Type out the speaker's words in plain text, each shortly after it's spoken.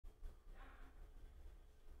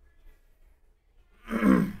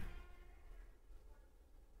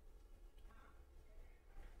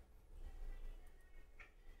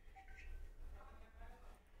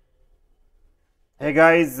Hey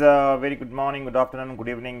guys, very good morning, good afternoon, good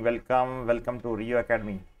evening. Welcome to Rio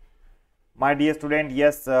Academy. My dear student,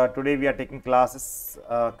 yes, today we are taking class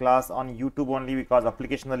on YouTube only because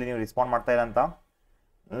application alli ನೀವು respond ಮಾಡ್ತಾ ಇಲ್ಲ ಅಂತ.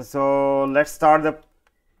 So let's start the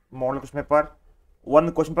model question paper.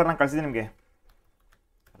 ಒಂದು question paper ನಾನು ಕಳಿಸಿದ್ದೀನಿ ನಿಮಗೆ,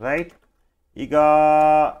 right? ಈಗ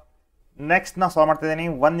next ನಾ solve ಮಾಡ್ತಾ ಇದ್ದೀನಿ,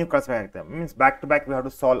 ಒಂದು ನೀವು ಕಳಿಸಬೇಕಾಗುತ್ತೆ. Means back to back we have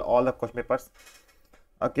to solve all the question papers.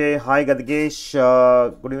 Okay, hi Gadgesh,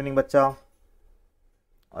 good evening bachcha.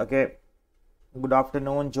 Okay, good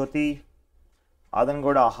afternoon Jyoti,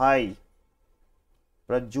 Adangoda, hi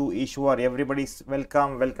Raju, Ishwar, everybody's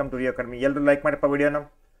welcome to Rio Academy. Yellow like my video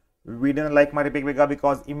like my big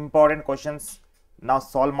because important questions now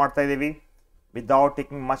solve ಮಾಡ್ತಾ ಇದೀವಿ without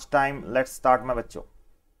taking much time. Let's start my bachcho.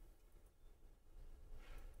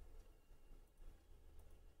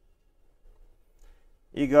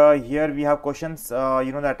 ಈಗ here we have questions,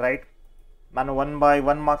 you know that, right? ನಾನು 1 by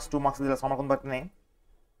 1 marks 2 marks ಇದೆಲ್ಲ solve ಮಾಡ್ಕೊಂಡು ಬರ್ತೀನಿ.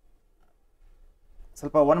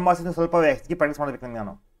 ಸ್ವಲ್ಪ 1 marks ಇಂದ ಸ್ವಲ್ಪ ಹೆಚ್ಚಿಗೆ ಪ್ರಾಕ್ಟೀಸ್ ಮಾಡಬೇಕು ನಿಮಗೆ.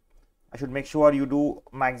 ನಾನು I should make sure you do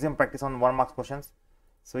maximum practice on 1 marks questions.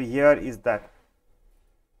 So here is that.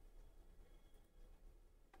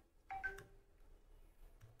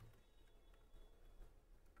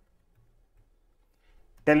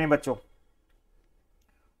 Tell me bachcho,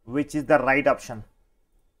 which is the right option?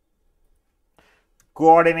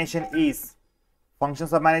 Coordination is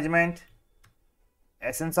functions of management,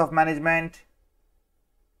 essence of management,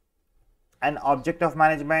 an object of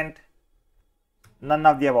management, none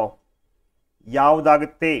of the above.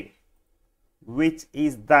 ಯಾವುದಾಗುತ್ತೆ? Which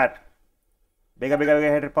is that? ಬೇಗ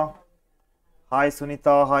ಹೇಳ್ರಿಪ್ಪ. Hi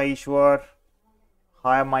Sunita, hi Ishwar,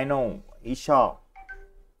 hi Maino, Isha,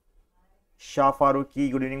 Shah Faruqi,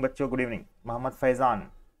 good evening bachcho, good evening. Muhammad Faizan.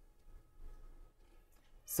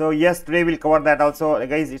 So yes, today we'll cover that also.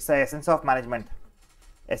 Guys, it's the essence of management.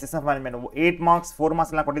 Essence of management. 8 marks, 4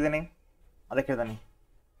 marks ಎಲ್ಲ ಕೊಟ್ಟಿದ್ದೀನಿ, ಅದಕ್ಕೆ ಹೇಳ್ತಾನೆ,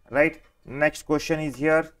 right? Next question is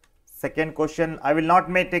here. Second question, I will not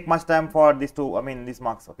take much time for these two, these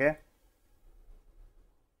marks, okay?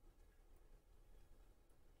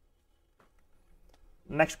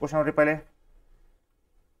 Next question ನೋಡ್ರಿ ಪಹಲೆ.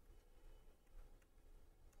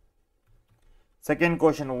 Second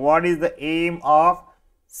question, what is the aim of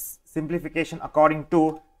simplification according to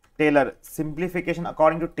Taylor? Simplification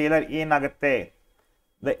according to Taylor ಏನಾಗುತ್ತೆ?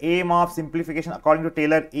 The aim of simplification according to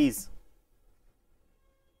Taylor is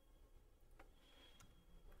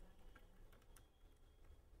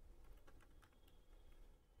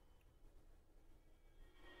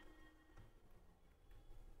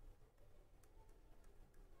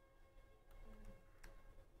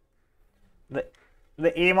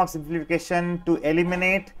the aim of simplification to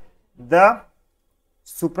eliminate the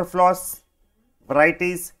superfluous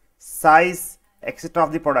varieties, size, etc. of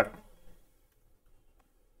the product.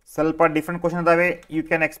 ಸ್ವಲ್ಪ different question ಇದಾವೆ. You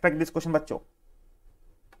can expect this question bachcho.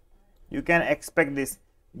 You can expect this.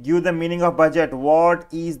 Give the meaning of budget. What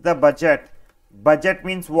is the budget? Budget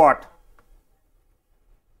means what?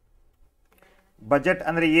 Budget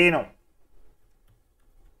ಅಂದ್ರೆ ಏನು?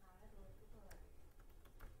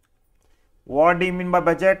 What do you mean by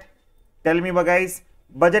budget? Tell me guys.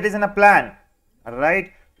 Budget is in a plan, right,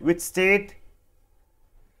 which state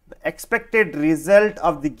the expected result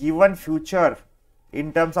of the given future in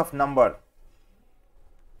terms of number.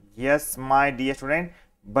 Yes, my dear student,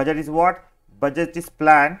 budget is what? Budget is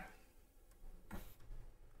plan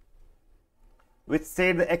which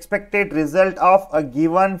state the expected result of a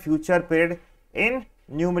given future period in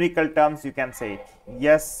numerical terms, you can say it.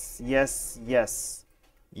 Yes,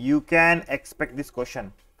 you can expect this question.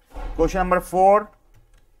 Question number 4.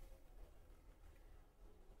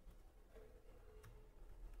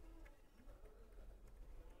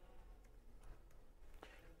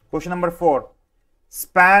 Question number 4.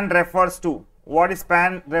 Span refers to, what is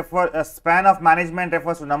span? Span of management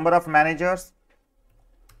refers to number of managers,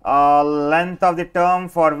 length of the term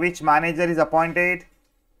for which manager is appointed,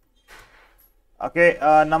 okay,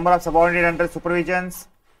 number of subordinate under supervisions,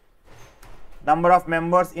 number of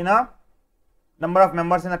members in a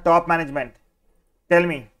top management. Tell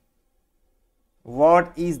me, what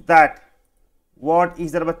is that? What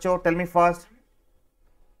is that bachcho? Tell me first.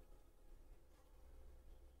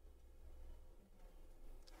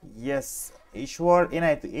 Yes, Ishwar,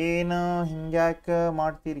 ಏನಾಯ್ತು? ಏನು ಹಿಂಗ್ಯಾಕ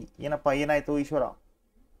ಮಾಡ್ತೀರಿ? ಏನಪ್ಪ ಏನಾಯ್ತು Ishwara?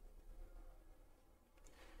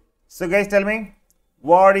 So guys, tell me,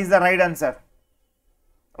 what is the right answer?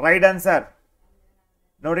 Right answer,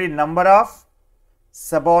 ನೋಡಿ, number of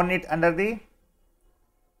subordinate under the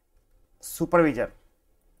supervisor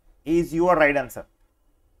is your right answer.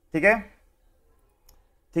 ठीक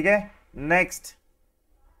है? Next,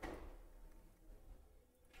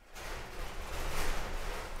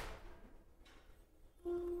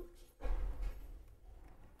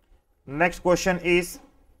 Next question is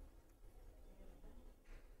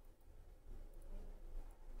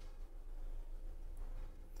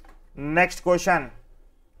next question.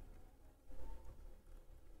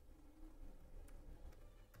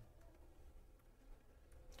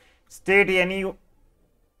 State any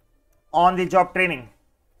on the job training.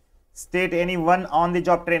 State any one on the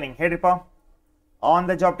job training. ಹೇಳ್ರಿಪ್ಪ on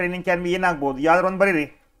the job training can be ಏನಾಗ್ಬೋದು? ಯಾವ್ದಾರು ಒಂದು ಬರೀರಿ.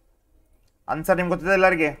 Answer ನಿಮ್ಗೆ ಗೊತ್ತಿದೆ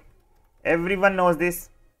ಎಲ್ಲರಿಗೆ. Every one nose this.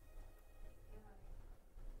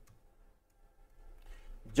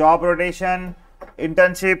 Job rotation,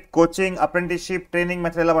 internship, coaching, apprenticeship, training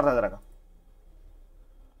method ಎಲ್ಲ ಬರ್ತದೆ ಅದ್ರಾಗ.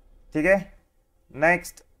 ठीक है.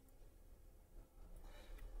 Next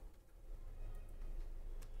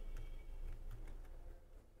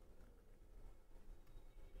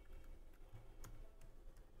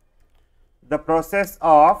the process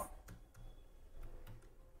of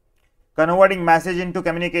converting message into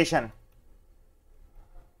communication.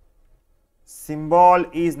 Symbol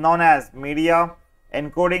is known as media,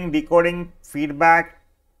 encoding, decoding, feedback.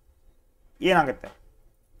 ಏನಾಗುತ್ತೆ?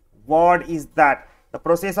 What is that? The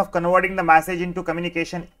process of converting the message into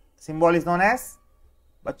communication symbol is known as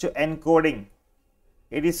encoding.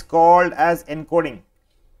 It is called as encoding.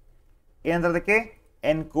 ಏನಂತಾರೆ ಅದಕ್ಕೆ?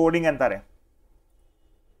 encoding ಅಂತಾರೆ.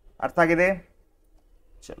 ಅರ್ಥ ಆಗಿದೆ?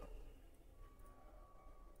 ಚಲೋ.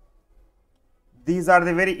 These are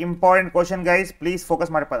the very important question guys. Please focus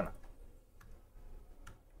ಮಾಡಿಪ್ಪ ಅದನ್ನ.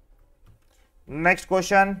 Next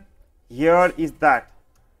question here is that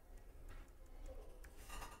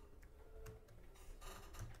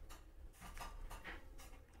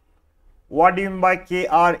what do you mean by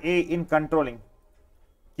KRA in controlling?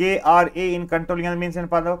 KRA in controlling means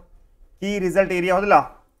ಏನಪ್ಪ ಅದು? key result area ಹೌದಲ್ಲ?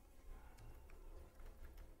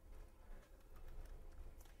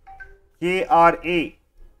 KRA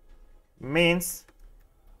means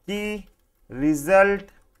key result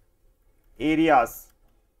areas,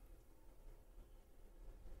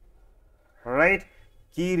 right?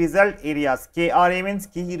 Key result areas. KRA means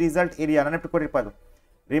key result area. ನೆನಪಿಟ್ಕೊಡ್ರಿಪ್ಪ ಅದು.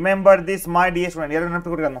 Remember this my dear student. ಯಾರು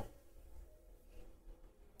ನೆನಪಿಟ್ಕೊಡ್ರಿ ಅದನ್ನು.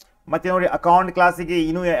 ಮತ್ತೆ ನೋಡಿ account ಕ್ಲಾಸಿಗೆ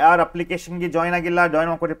ಇನ್ನೂ ಯಾರು ಅಪ್ಲಿಕೇಶನ್ಗೆ ಜಾಯ್ನ್ ಆಗಿಲ್ಲ join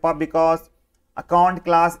ಮಾಡ್ಕೊಡ್ರಿಪ್ಪ. Because account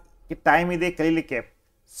class time ಇದೆ ಕಲೀಲಿಕ್ಕೆ.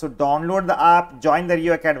 So download the app, join the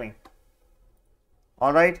Rio academy.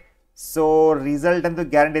 All right. So result ಅಂತೂ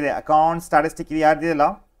ಗ್ಯಾರಂಟಿ ಇದೆ. ಅಕೌಂಟ್ ಸ್ಟಾಟಿಸ್ಟಿಕ್ ಇದು ಯಾರ್ದಿದೆಯಲ್ಲ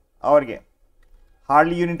ಅವ್ರಿಗೆ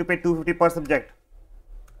hardly you need to pay 250 per subject.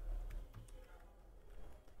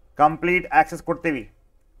 Complete access ಕೊಡ್ತೀವಿ.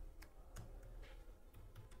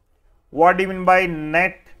 What do you mean by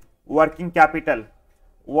net working capital?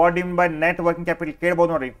 What do you mean by net working capital?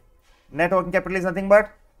 ಕೇಳಬಹುದು ನೋಡಿ. Net working capital is nothing but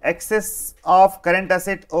excess of current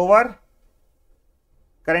asset over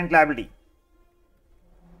current liability.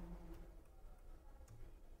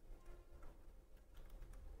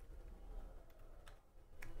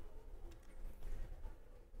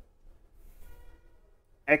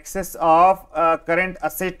 Excess of current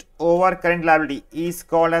asset over current liability is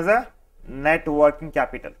called as a net working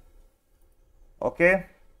capital. Okay.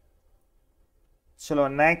 चलो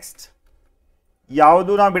next.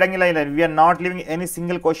 ಯಾವುದು ನಾವು ಬಿಡಂಗಿಲ್ಲ ಇಲ್ಲ. We are not living any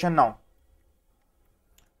single question ನಾವು.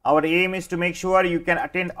 Hour aim is to make sure you can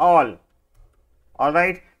attend all. All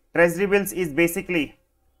right. Treasury bills is basically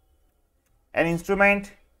an instrument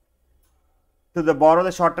to the borrow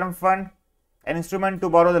the short term fund, an instrument to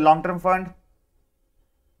borrow the long term fund.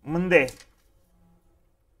 ಮುಂದೆ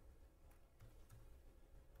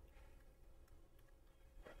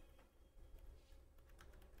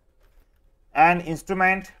an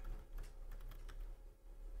instrument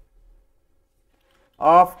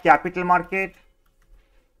of capital market,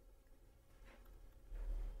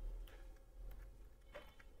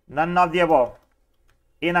 none of the above.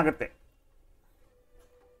 ಏನಾಗುತ್ತೆ?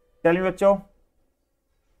 tell me ಬಚ್ಚೋ.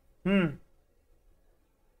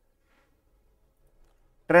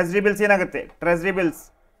 Treasury bills ಏನಾಗುತ್ತೆ? Treasury bills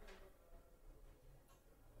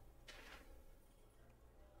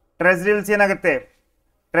ಏನಾಗುತ್ತೆ?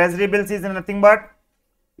 Treasury bills is nothing but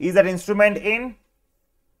is an instrument in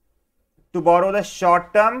to borrow the short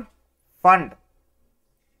term fund.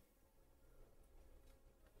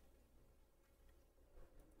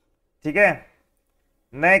 ठीक है.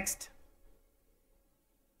 Next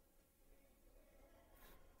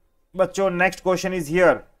बच्चों next question is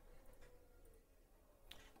here.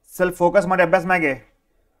 Self focus ಮಾಡಿ ಅಭ್ಯಾಸ ಮಾಗೆ.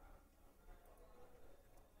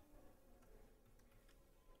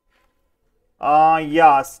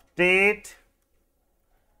 Yeah, state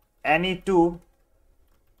any two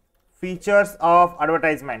features of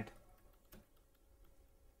advertisement.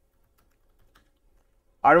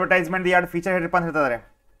 Advertisement the feature ಹೇಳ್ರಿಪ್ಪ ಅಂತ ಹೇಳ್ತಾರೆ.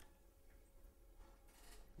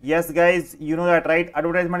 Yes guys, you know that right?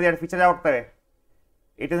 Advertisement the feature ಯಾವಾಗ್ತವೆ?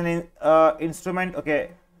 It is an instrument, okay,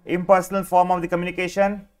 impersonal form of the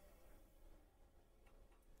communication.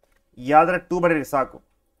 ಯಾವ್ದಾರ 2 ಬರೀರಿ ಸಾಕು.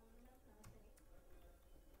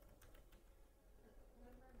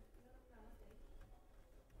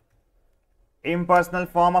 Impersonal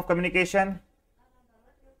form of communication.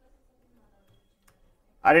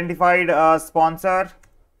 Identified sponsor.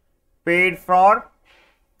 Paid for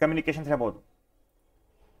communication ಹೇಳ್ಬೋದು.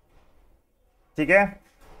 ठीक है.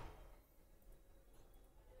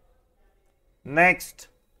 Next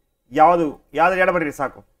ಯಾವುದು ಎರಡು ಬರೀರಿ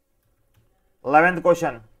ಸಾಕು. 11th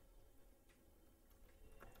question.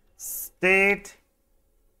 State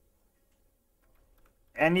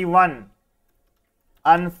anyone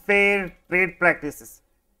unfair trade practices.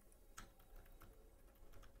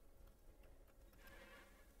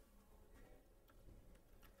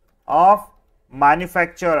 Of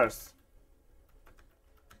manufacturers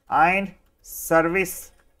and service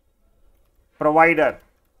provider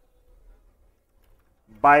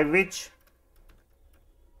by which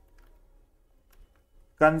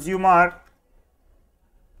consumer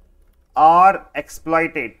are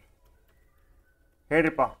exploited.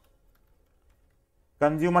 ಹೇಳ್ರಿಪ್ಪ,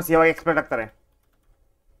 consumers ಯಾವಾಗ ಎಕ್ಸ್ಪ್ಲೈಟ್ ಆಗ್ತಾರೆ?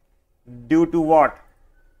 Due to what?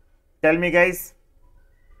 Tell me guys.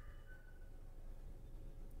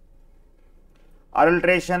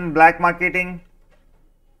 Adulteration, black marketing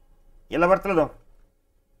ಎಲ್ಲ ಬರ್ತಲ್ಲದು.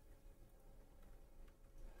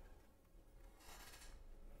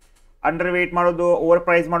 ಅಂಡರ್ ವೇಟ್ ಮಾಡೋದು, over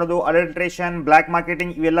price ಮಾಡೋದು, adulteration, black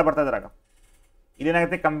marketing ಇವೆಲ್ಲ ಬರ್ತಾ ಇದ್ರಾಗ.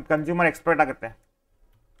 ಇದೇನಾಗುತ್ತೆ? Consumer expert ಆಗುತ್ತೆ.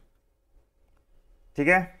 ठीक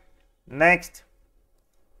है. Next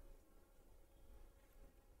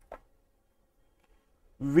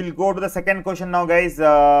we'll go to the second question now guys.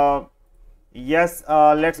 Yes,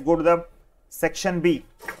 let's go to the section B.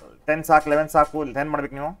 10 ಸಾಕು, 11 ಸಾಕು, 10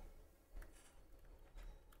 ಮಾಡ್ಬೇಕು ನೀವು.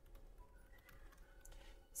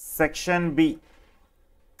 Section B.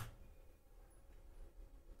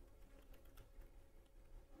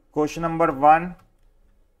 Question number 1.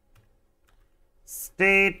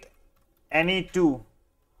 State any 2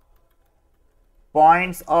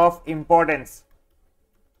 points of importance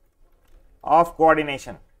of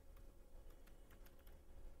coordination.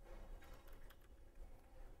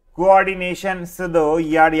 Coordination ಸದು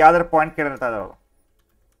ಯಾವ್ದಾರ ಪಾಯಿಂಟ್ ಕೇಳಿರ್ತಾರೆ ಅವರು.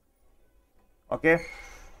 Okay,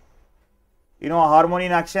 harmony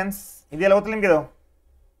ಇನ್ actions ಇದೆಲ್ಲ ಗೊತ್ತಿಲ್ಲ ನಿಮ್ಗೆ. ಇದು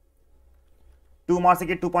 2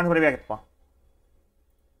 ಮಾರ್ಕ್ಸ್ಗೆ 2 points ಬರಬೇಕಾಗತ್ತಪ್ಪ.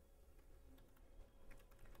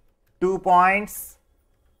 2 points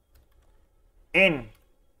in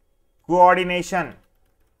coordination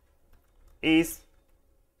is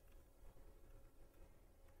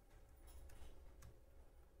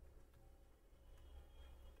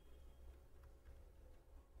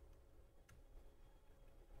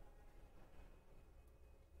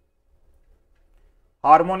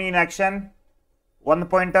harmony in action, 1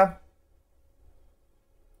 pointer.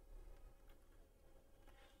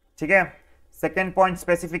 ठीक है. Second point,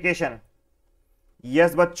 specification.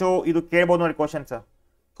 यस बच्चों, ಇದು ಕೇಳಬಹುದು ನೋಡಿ ಕ್ವೆಶ್ಚನ್ಸ್.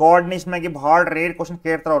 ಕೋಆರ್ಡಿನೇಷನ್ ಬಗ್ಗೆ ಬಹಳ ರೇರ್ ಕ್ವೆಶ್ಚನ್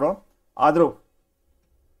ಕೇಳ್ತಾರ ಅವರು. ಆದ್ರೂ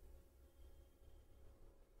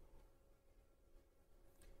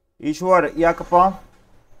ಈಶ್ವರ್ ಯಾಕಪ್ಪ?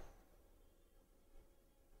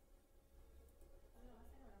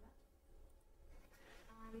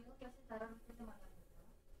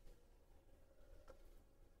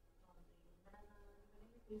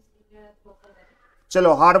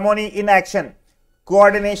 चलो, harmony in action.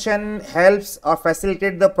 Coordination helps or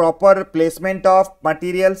facilitate the proper placement of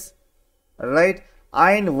materials, right,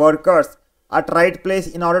 and workers at right place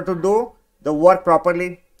in order to do the work properly.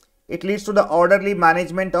 It leads to the orderly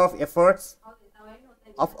management of efforts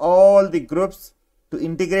of all the groups to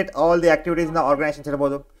integrate all the activities in the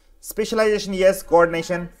organization. Specialization, yes,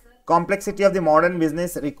 coordination. Complexity of the modern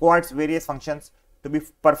business requires various functions to be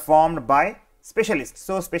performed by specialists.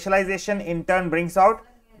 So specialization in turn brings out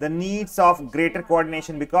the needs of greater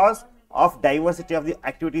coordination because of diversity of the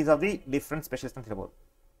activities of the different specialists.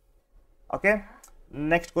 Okay,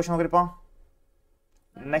 next question.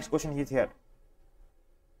 Next question is here.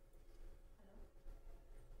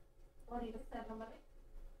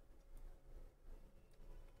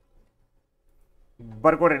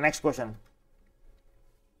 Barcode. Next question.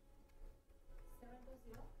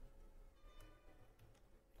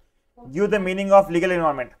 Give the meaning of legal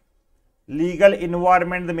environment. Legal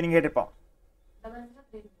environment, the meaning ಹೇಳಿರಪ್ಪ.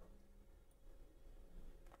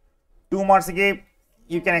 2 marks ಗೆ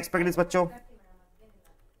you can expect this बच्चों.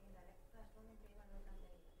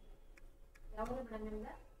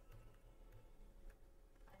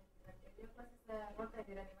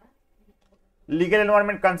 Legal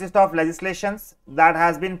environment consists of legislations that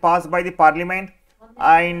has been passed by the parliament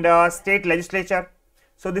and state legislature.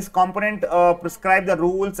 So this component prescribe the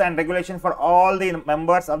rules and regulation for all the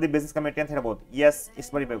members of the business committee ಅಂತ ಹೇಳ್ಬೋದು. Yes,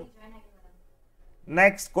 ಇಷ್ಟು ಬರಿಬೇಕು.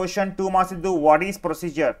 Next question 2 marks ಇದ್ದು what is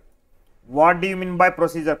procedure? What do you mean by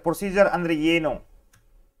procedure? Procedure ಅಂದ್ರೆ ಏನು?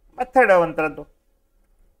 Method ಅಂತರದ್ದು.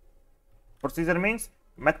 Procedure means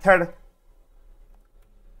method.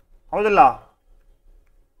 ಹೌದಲ್ಲ?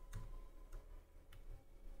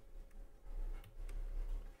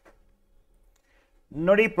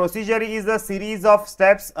 ನೋಡಿ procedure is a series of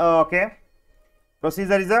steps. Okay,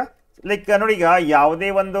 procedure is a like ನೋಡಿ, ಈಗ ಯಾವುದೇ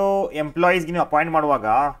ಒಂದು ಎಂಪ್ಲಾಯೀಸ್ಗೆ ನೀವು ಅಪಾಯಿಂಟ್ ಮಾಡುವಾಗ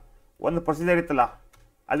ಒಂದು ಪ್ರೊಸೀಜರ್ ಇತ್ತಲ್ಲ,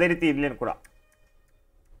 ಅದೇ ರೀತಿ ಇರ್ಲೇನು ಕೂಡ.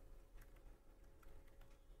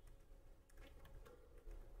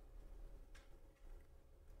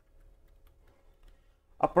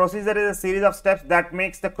 A procedure is a series of steps that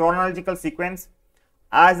makes the chronological sequence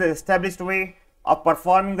as an established way of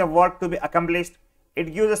performing the work to be accomplished. It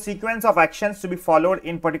gives a sequence of actions to be followed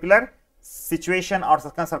in particular situation or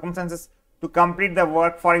circumstances to complete the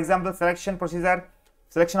work. For example, selection procedure,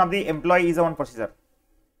 selection of the employee is one procedure.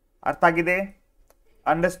 ಅರ್ಥ ಆಗಿದೆ?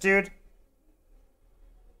 ಅಂಡರ್ಸ್ಟ್ಯೂಡ್?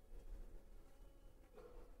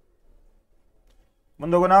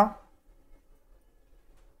 ಮುಂದೋಗೋಣ.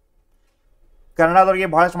 ಕನ್ನಡದವ್ರಿಗೆ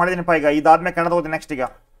ಬಹಳಷ್ಟು ಮಾಡಿದ್ದೀನಪ್ಪ. ಈಗ ಇದಾದ್ಮೇಲೆ ಕನ್ನಡ ಓದಿ next. ಈಗ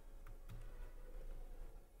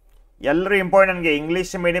ಎಲ್ಲರೂ ಇಂಪಾರ್ಟೆಂಟ್ಗೆ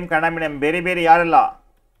English medium Kannada medium ಬೇರೆ ಬೇರೆ ಯಾರೆಲ್ಲ,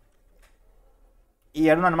 ಈ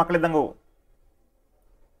ಎರಡು ನನ್ನ ಮಕ್ಕಳಿದ್ದಂಗು.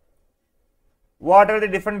 What are the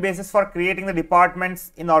different basis for creating the departments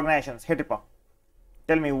in organisations? ಹೇಳ್ರಿಪ್ಪ,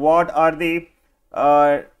 tell me what are the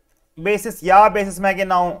basis, ಯಾವ ಬೇಸಿಸ್ ಮ್ಯಾಗೆ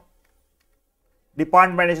ನಾವು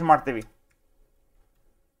ಡಿಪಾರ್ಟ್ಮೆಂಟೇಷನ್ ಮಾಡ್ತೀವಿ?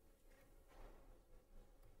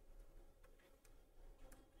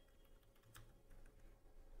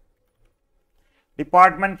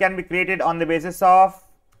 Department can be created on the basis of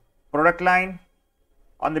product line,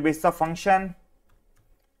 on the basis of function,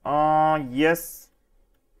 yes,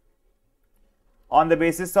 on the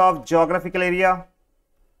basis of geographical area,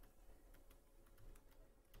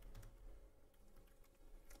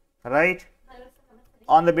 right,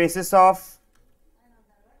 on the basis of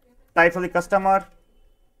types of the customer,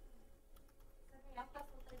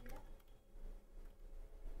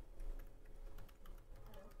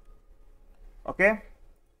 okay.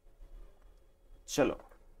 चलो,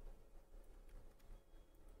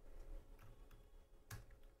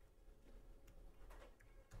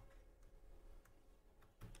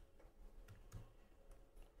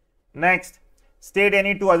 next state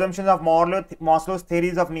any two assumptions of Maslow's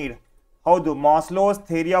theories of need. ಹೌದು, Maslow's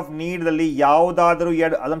theory of need ದಲ್ಲಿ ಯಾವುದಾದರೂ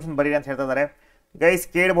ಎರಡು assumption ಬರೀರಿ ಅಂತ ಹೇಳ್ತಾ ಇದ್ದಾರೆ. Guys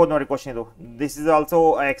ಕೇಳಬಹುದು ನೋಡಿ ಕ್ವಶನ್ ಇದು. This is also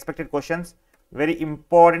expected questions, very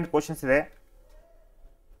important questions ಇದೆ.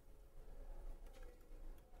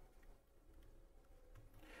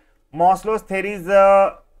 Maslow's theories,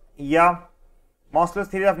 Maslow's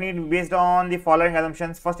theory of need based on the following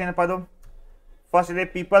assumptions. First ಏನಪ್ಪ ಅದು? First ಇದೆ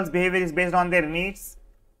people's behavior is based on their needs.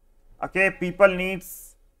 Okay, people needs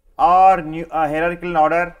are hierarchical in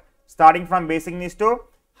order starting from basic needs to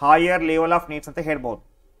higher level of needs ಅಂತ ಹೇಳ್ಬೋದು.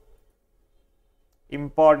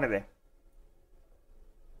 Important ಇದೆ.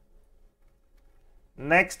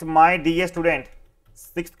 Next, my dear student,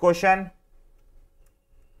 sixth question.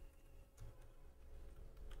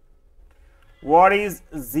 What is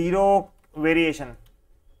zero variation?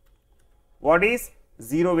 What is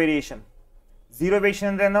zero variation? Zero variation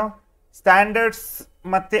ಅಂದ್ರೇನು? Standards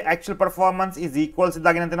ಮತ್ತೆ actual performance is equals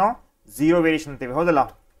ಇದ್ದಾಗ ಏನಂತ ನಾವು zero variation ಅಂತೀವಿ, ಹೌದಲ್ಲ?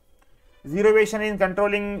 Zero variation in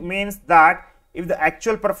controlling means that if the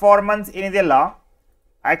actual performance ಏನಿದೆಯಲ್ಲ,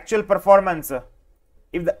 actual performance,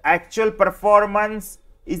 if the actual performance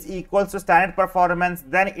is equals to standard performance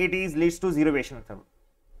then it is leads to zero variation ಅಂತ.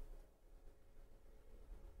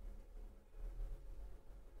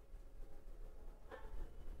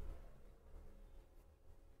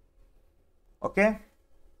 Okay,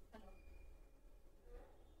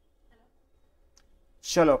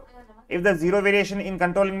 chalo, if the zero variation in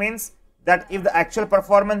controlling means that if the actual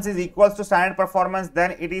performance is equals to standard performance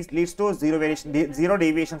then it is leads to zero variation, zero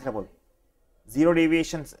deviations ಹೇಳ್ಬೋದು.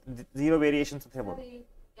 zero variations ಅಂತ ಹೇಳ್ಬೋದು.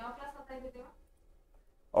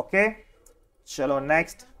 Okay, chalo,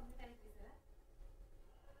 next.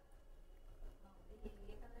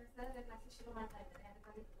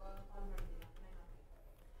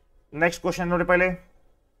 Next question ನೋಡಿ ಪಹಲೆ.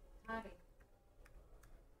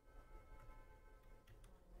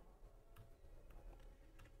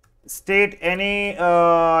 State any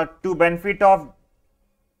to benefit of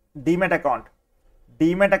demat account.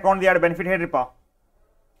 Demat account ಯಾರು benefit ಹೇಳ್ರಿಪ್ಪ?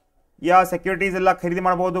 ಯಾ securities ಎಲ್ಲ ಖರೀದಿ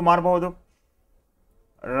ಮಾಡಬಹುದು, ಮಾರಬಹುದು,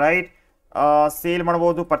 right, sale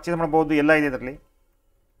ಮಾಡಬಹುದು, ಪರ್ಚೇಸ್ ಮಾಡಬಹುದು, ಎಲ್ಲ ಇದೆ ಇದರಲ್ಲಿ.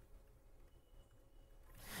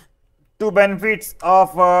 Two benefits of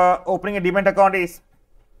opening a demat account is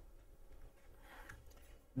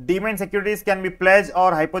Deemed securities can be pledged or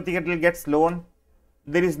hypothetically gets loan.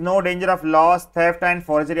 There is no danger of loss, theft and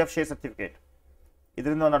forgery of share certificate.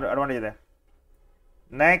 ಇದರಿಂದ ಒಂದು advantage ಇದೆ.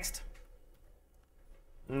 Next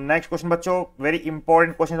question ಬಚ್ಚೋ, very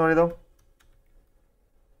important question ನೋಡಿದ್ದು.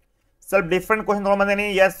 ಸ್ವಲ್ಪ different question ತೊಗೊಂಡ್ಬಂದೇನಿ.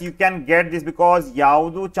 S, you can get this because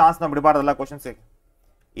ಯಾವುದು chance ನಾವು ಬಿಡಬಾರ್ದಲ್ಲ ಕ್ವಶನ್ಸಿಗೆ.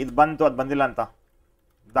 ಇದು ಬಂತು ಅದು ಬಂದಿಲ್ಲ ಅಂತ.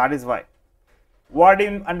 That is Y. What do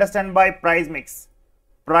you understand by price mix?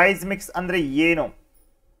 Price mix ಅಂದ್ರೆ ಏನು?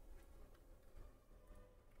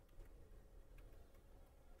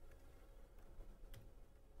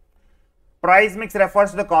 Price mix refers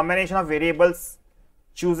to the combination of variables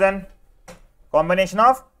chosen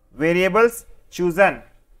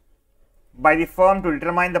by the firm to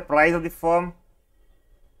determine the price of the firm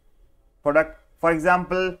product. For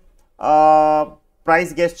example,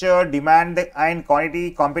 price gesture, demand and quantity,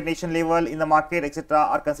 competition level in the market, etc.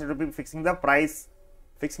 are considered to be fixing the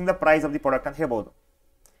price of the product ಅಂತ ಹೇಳ್ಬೋದು.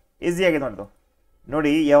 Easy ಆಗಿದೆ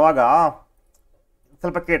ನೋಡಿ. ಯಾವಾಗ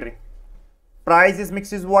ಸ್ವಲ್ಪ ಕೇಳ್ರಿ. Price is mix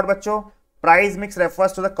is what ಬಚ್ಚೋ? Price mix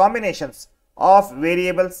refers to the combination of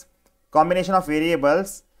variables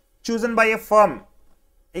chosen by a firm.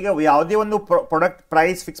 ಈಗ ಯಾವುದೇ ಒಂದು ಪ್ರಾಡಕ್ಟ್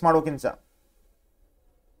ಪ್ರೈಸ್ ಫಿಕ್ಸ್ ಮಾಡೋಕ್ಕಿಂತ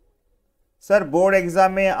सर बोर्ड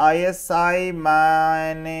एग्जाम में ISI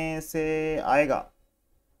मायने से आएगा.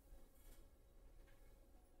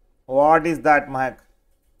 What is that, Mahak?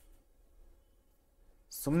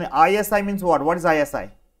 सुमने ISI means what? What is ISI?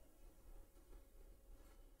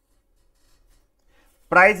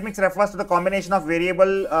 Price mix refers to the combination of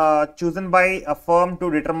variable chosen by a firm to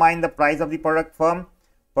determine the price of the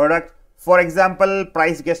product. For example,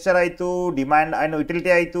 price gesture ಆಯಿತು, demand and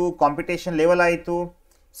utility ಆಯಿತು, competition level ಆಯಿತು.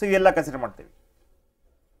 So ಇವೆಲ್ಲ consider ಮಾಡ್ತೀವಿ.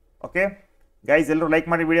 Okay guys, ಎಲ್ಲರೂ like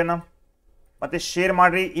ಮಾಡಿ ವಿಡಿಯೋನ, ಮತ್ತೆ share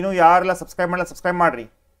ಮಾಡಿರಿ. ಇನ್ನೂ ಯಾರೆಲ್ಲ ಸಬ್ಸ್ಕ್ರೈಬ್ ಮಾಡಲ್ಲ ಸಬ್ಸ್ಕ್ರೈಬ್ ಮಾಡಿರಿ.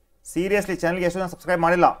 ಸೀರಿಯಸ್ಲಿ ಚಾನಲ್ಗೆ ಎಷ್ಟು ಜನ ಸಬ್ಸ್ಕ್ರೈಬ್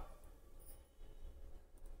ಮಾಡಿಲ್ಲ?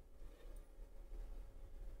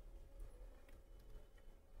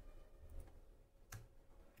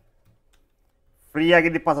 ಫ್ರೀ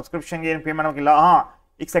ಆಗಿದ್ದೀಪ್ಪ, ಸಬ್ಸ್ಕ್ರಿಪ್ಷನ್ಗೆ ಏನು ಪೇ ಮಾಡೋಕ್ಕಿಲ್ಲ.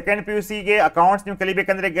 ಈಗ ಸೆಕೆಂಡ್ PUC ಗೆ ಅಕೌಂಟ್ಸ್ ನೀವು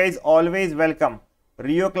ಕಲಿಬೇಕಂದ್ರೆ guys always welcome.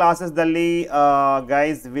 Rio ಕ್ಲಾಸಸ್ದಲ್ಲಿ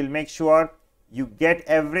guys will make sure you get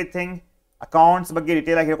everything. Accounts ಬಗ್ಗೆ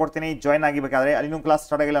ಡೀಟೇಲ್ ಆಗಿ ಹೇಳ್ಕೊಡ್ತೀನಿ, ಜಾಯ್ನ್ ಆಗಿಬೇಕಾದ್ರೆ. ಅಲ್ಲಿ ನೀವು ಕ್ಲಾಸ್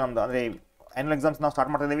ಸ್ಟಾರ್ಟ್ ಆಗಿಲ್ಲ ನಮ್ದು, ಅಂದರೆ ಆ್ಯನ್ಯುವಲ್ ಎಕ್ಸಾಮ್ಸ್ ನಾವು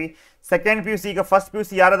ಸ್ಟಾರ್ಟ್ ಮಾಡ್ತಾ ಇದ್ದೀವಿ. ಸೆಕೆಂಡ್ PUC, ಈಗ ಫಸ್ಟ್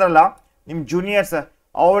PUC ಯಾರದ್ರಲ್ಲ ನಿಮ್ಮ ಜೂನಿಯರ್ಸ್,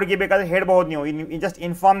 ಅವ್ರಿಗೆ ಬೇಕಾದ್ರೆ ಹೇಳ್ಬಹುದು ನೀವು. Just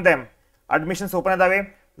inform them. Admissions open ಇದಾವೆ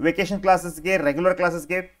ವೆಕೇಶನ್ ಕ್ಲಾಸಸ್ಗೆ, ರೆಗ್ಯುಲರ್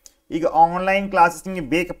ಕ್ಲಾಸಸ್ಗೆ. ಈಗ ಆನ್ಲೈನ್ ಕ್ಲಾಸಸ್ ನಿಮಗೆ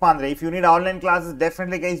ಬೇಕಪ್ಪ ಅಂದರೆ, if you need online classes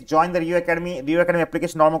definitely guys join the Rio academy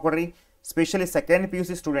application normal ಕೊಡ್ರಿ. ಸ್ಪೆಷಲಿ ಸೆಕೆಂಡ್ PUC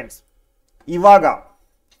ಸ್ಟೂಡೆಂಟ್ಸ್, ಇವಾಗ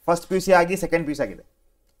ಫಸ್ಟ್ PUC ಆಗಿ ಸೆಕೆಂಡ್ PUC ಆಗಿದೆ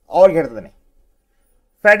ಅವ್ರಿಗೆ ಹೇಳ್ತಿದ್ದಾನೆ.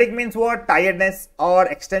 Fatigue means what? Tiredness or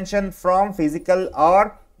extension from physical or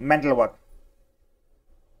mental work.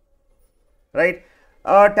 Right?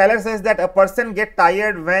 Taylor says that a person gets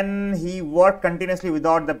tired when he works continuously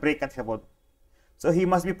without the break and about. So he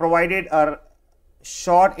must be provided a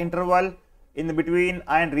short interval in the between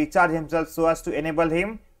and recharge himself so as to enable him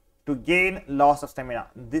to gain loss of stamina.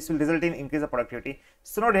 This will result in increase of productivity.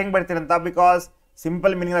 So not hang bartiranta because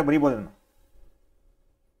simple meaning ag baribodu.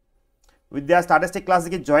 Vidya statistic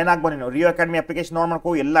ಕ್ಲಾಸ್ಗೆ join ಆಗ್ಬನ್ನಿ. ನೀವು ರಿಯೋ academy application on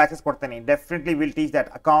ಮಾಡ್ಕೋ, ಎಲ್ಲ access ಕೊಡ್ತೇನೆ. Definitely will teach that.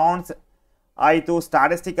 Accounts ಆಯಿತು,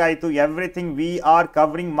 statistic ಆಯಿತು, everything we are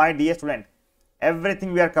covering my dear student.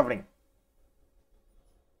 Everything we are covering.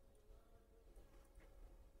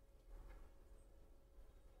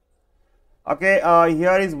 Okay,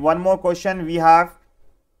 here is one more question we have.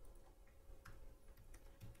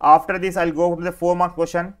 After this, I'll go to the 4-mark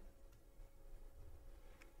question.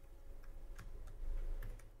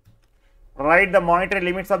 Write the monetary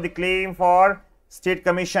limits of the claim for State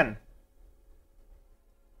Commission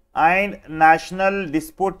and National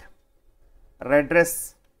Dispute Redress.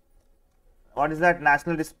 What is that?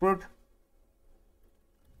 National Dispute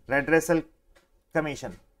Redressal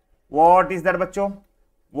Commission. What is that, bachcho?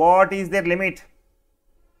 What is their limit?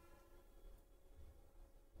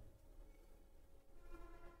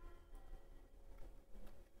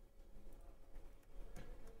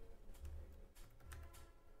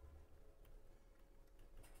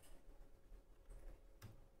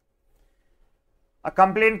 A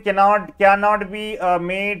complaint cannot be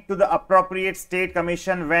made to the appropriate state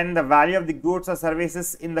commission when the value of the goods or services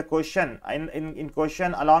in the question in question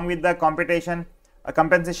along with the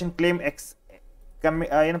compensation claim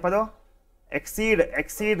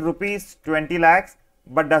exceed rupees 20 lakhs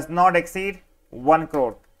but does not exceed 1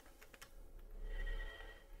 crore.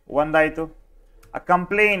 ಒಂದಾಯಿತು. A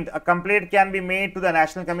complaint can be made to the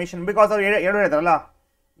national commission because ಅವ್ರು ಹೇಳಿದ್ರಲ್ಲ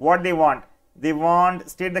what they want. They want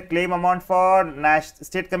state the claim amount for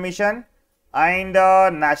state commission and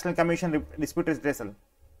national commission dispute redressal.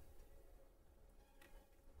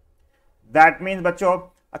 That means बच्चों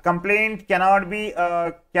A complaint cannot be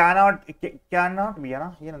cannot be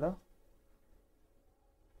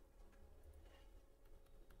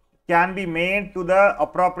can be made to the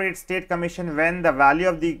appropriate state commission when the value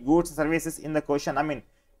of the goods and services in the question, I mean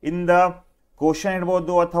in the question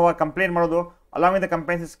irbodu athava complaint madodu along with the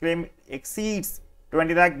compensation claim exceeds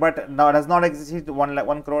 20 lakh but does not exceed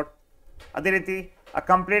 1 crore. Adhe riti a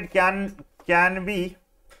complaint can be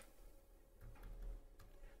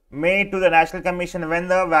made to the National Commission when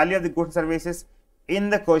the value of the goods and services in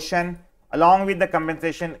the question along with the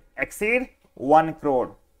compensation exceed 1 crore.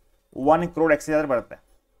 1 crore exceed adar barutte.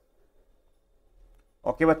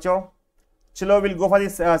 Okay बच्चों, चलो we'll go for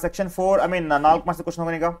this section 4. I mean 4 marks question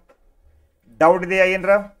होगा. Doubt ಇದೆಯಾ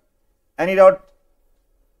ಏನರ? Any doubt?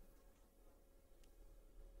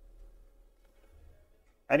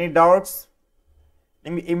 Any doubts?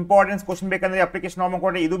 ನಿಮಗೆ importance question ಬೇಕಂದ್ರೆ application form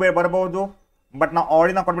ಕೊಟ್ಟರೆ ಇದು ಬರಬಹುದು, ಬಟ್ ನಾವು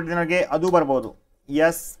ಆರ್ಡಿನ ಕೊಟ್ಬಿಟ್ಟಿದ್ದೀನಿ ನನಗೆ, ಅದು ಬರಬಹುದು.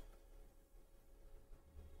 S,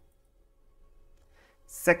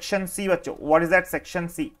 section C Bachchu. What is that section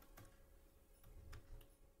C?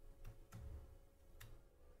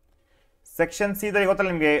 Section C ದಲ್ಲಿ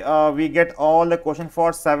ಗೊತ್ತಲ್ಲ ನಿಮಗೆ, we get all the question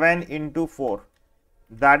for 7 into 4,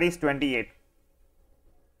 that is 28.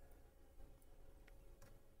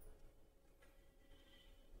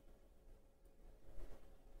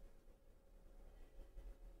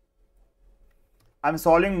 I'm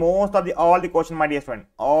solving most of all the questions, my dear friend,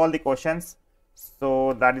 all the questions. So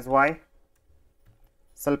that is why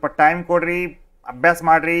ಸ್ವಲ್ಪ time ಕೊಡ್ರಿ, ಅಭ್ಯಾಸ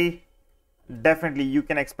ಮಾಡ್ರಿ. Definitely you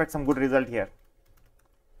can expect some good result here.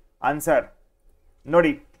 Answer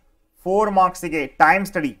ನೋಡಿ, 4 ಮಾರ್ಕ್ಸಿಗೆ time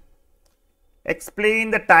study. Explain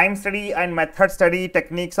the time study and method study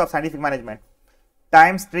techniques of scientific management.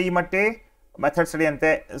 Time study ಮತ್ತು method study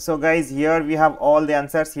ಅಂತೆ. So guys, here we have all the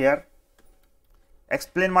answers here.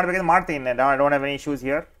 Explain ಮಾಡಬೇಕಂದ್ರೆ ಮಾಡ್ತೀನಿ, I don't have any issues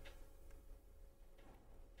here.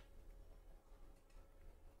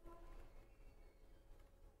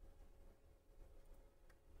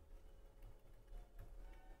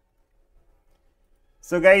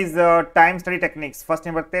 So guys, time study techniques. First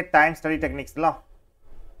name barte time study techniques la.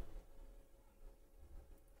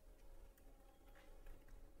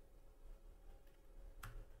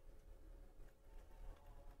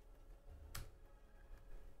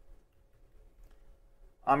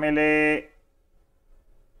 ಆಮೇಲೆ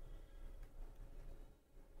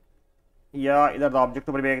ಇದರ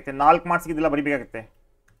object ಬರಿಬೇಕಾಗುತ್ತೆ. 4 ಮಾರ್ಕ್ಸ್ಗೆ ಇದೆಲ್ಲ ಬರಿಬೇಕಾಗುತ್ತೆ.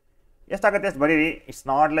 ಎಷ್ಟಾಗುತ್ತೆ ಅಷ್ಟು ಬರೀರಿ. It's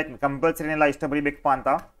not like compulsory ಇಲ್ಲ ಇಷ್ಟ ಬರಿಬೇಕಪ್ಪ ಅಂತ,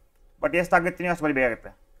 ಬಟ್ ಎಷ್ಟಾಗುತ್ತೆ ನೀವು ಅಷ್ಟು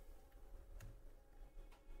ಬರಿಬೇಕಾಗುತ್ತೆ.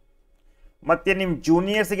 ಮತ್ತೆ ನಿಮ್ಮ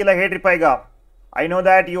ಜೂನಿಯರ್ಸಿಗೆಲ್ಲ ಹೇಳ್ರಿಪ್ಪ, ಈಗ I know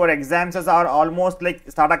that your ಎಕ್ಸಾಮ್ಸಸ್ are almost like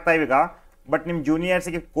start ಆಗ್ತಾ ಈಗ, ಬಟ್ ನಿಮ್ಮ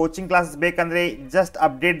ಜೂನಿಯರ್ಸಿಗೆ ಕೋಚಿಂಗ್ ಕ್ಲಾಸಸ್ ಬೇಕಂದ್ರೆ just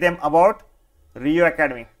update them about Rio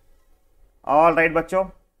academy. All right ಬಚ್ಚೋ,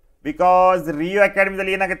 because ರಿಯೋ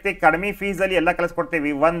ಅಕಾಡೆಮಿದಲ್ಲಿ ಏನಾಗುತ್ತೆ, ಕಡಿಮೆ ಫೀಸಲ್ಲಿ ಎಲ್ಲ ಕಲಿಸ್ಕೊಡ್ತೇವೆ.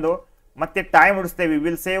 ಒಂದು ಮತ್ತೆ time ಉಳಿಸ್ತೇವೆ.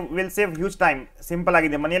 Will save huge time. Simple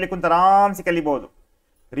ಆಗಿದೆ, ಮನೆಯಲ್ಲಿ ಕುಂತು ಆರಾಮ್ಸಿ ಕಲಿಬಹುದು.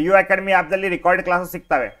 ರಿಯೋ ಅಕಾಡೆಮಿ ಆ್ಯಪ್ದಲ್ಲಿ ರೆಕಾರ್ಡ್ ಕ್ಲಾಸಸ್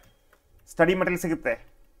ಸಿಗ್ತವೆ, ಸ್ಟಡಿ ಮೆಟೀರಿಯಲ್ ಸಿಗುತ್ತೆ,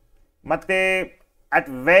 ಮತ್ತು at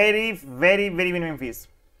very minimum fees,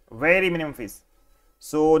 very minimum fees.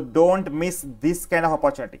 So don't miss this kind of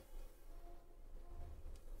opportunity.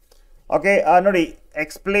 Okay, nodi,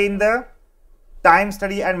 explain the time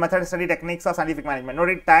study and method study techniques of scientific management.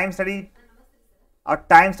 Nodi, time study or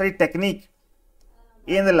time study technique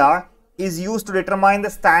in the law is used to determine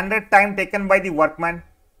the standard time taken by the workman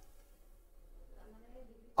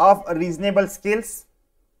of reasonable skills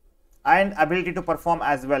and ability to perform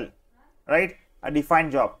as well, right? A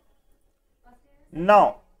defined job.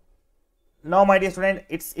 Now my dear student,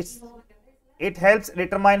 it helps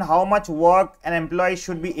determine how much work an employee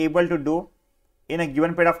should be able to do in a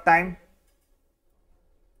given period of time.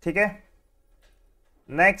 Okay.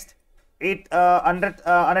 Next,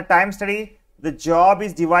 under time study, the job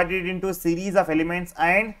is divided into a series of elements,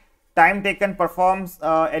 and time taken performs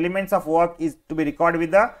elements of work is to be recorded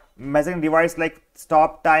with the measuring device like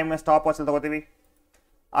stop time, stopwatch ತಗೋತೀವಿ.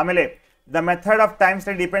 ಆಮೇಲೆ the method of time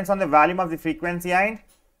study depends on the volume of the frequency and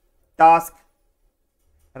task,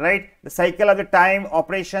 right? The cycle of the time,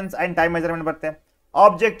 operations and time measurement barte.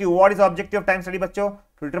 Objective, what is objective of time study bachcho?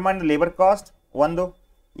 To determine the labor cost, ಒಂದು.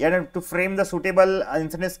 To frame the suitable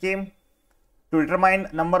incentive scheme, to determine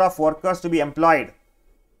number of workers to be employed,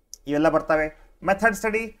 ಇವೆಲ್ಲ ಬರ್ತವೆ. Method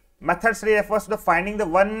study refers to the finding the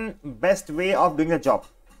one best way of doing the job.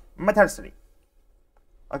 Method study,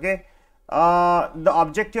 okay. The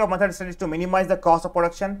objective of method study is to minimize the cost of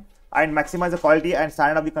production and maximize the quality and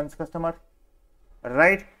standard of the customer,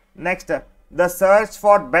 right? Next, the search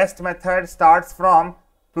for best method starts from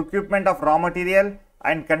procurement of raw material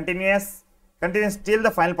and continues till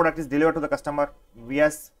the final product is delivered to the customer.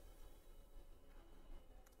 Yes,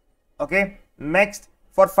 okay. Next,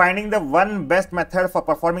 For finding the one best method for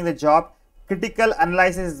performing the job, critical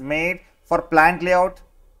analysis is made for plant layout,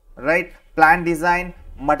 right, plant design,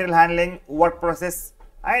 material handling, work process,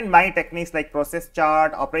 and my techniques like process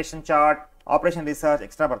chart, operation research,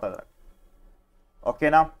 extra ಬರ್ತದೆ.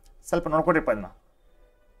 ಓಕೆನಾ? ಸ್ವಲ್ಪ ನೋಡ್ಕೊಡ್ರಿಪ್ಪ ಅದನ್ನ.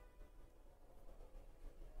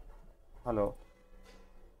 Hello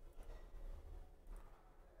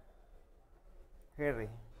ಹೇಳ್ರಿ.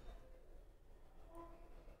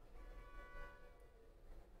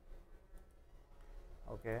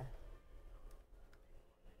 Okay,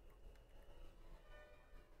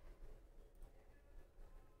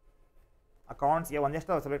 ಅಕೌಂಟ್ಸ್ಗೆ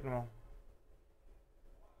ಒಂದೆಷ್ಟು subject ನೀವು?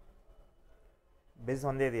 Business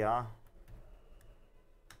ಒಂದೇ ಇದೆಯಾ?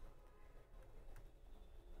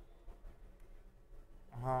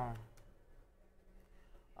 ಹಾಂ,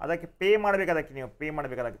 ಅದಕ್ಕೆ ಪೇ ಮಾಡಬೇಕು. ಅದಕ್ಕೆ ನೀವು ಪೇ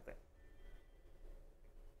ಮಾಡಬೇಕಾಗುತ್ತೆ.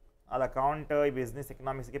 ಅದು ಅಕೌಂಟ್ ಈ ಬಿಸ್ನೆಸ್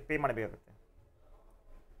ಎಕನಾಮಿಕ್ಸ್ಗೆ ಪೇ ಮಾಡಬೇಕಾಗುತ್ತೆ.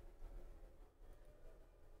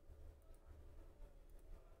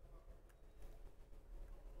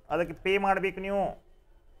 ಅದಕ್ಕೆ ಪೇ ಮಾಡಬೇಕು ನೀವು.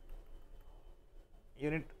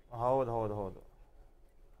 ಯೂನಿಟ್, ಹೌದು ಹೌದು ಹೌದು.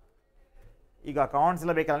 ಈಗ ಅಕೌಂಟ್ಸ್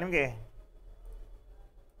ಎಲ್ಲ ಬೇಕಲ್ಲ ನಿಮಗೆ?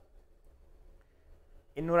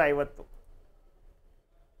 250.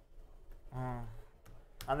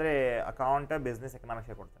 ಅಂದರೆ ಅಕೌಂಟ್ ಬಿಸ್ನೆಸ್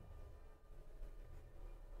ಎಕನಾಮಿಕ್ಸ್ ಕೊಡ್ತೇನೆ.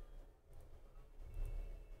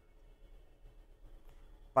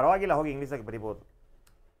 ಪರವಾಗಿಲ್ಲ, ಹೋಗಿ ಇಂಗ್ಲೀಷಾಗಿ ಬರಿಬೋದು.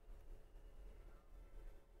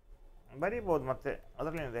 ಮತ್ತೆ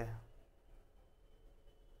ಅದರಲ್ಲೇನಿದೆ.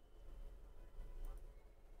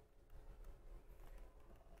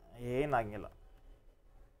 ಏನಾಗಿಲ್ಲ,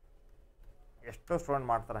 ಎಷ್ಟೋ ಸ್ಟೂಡೆಂಟ್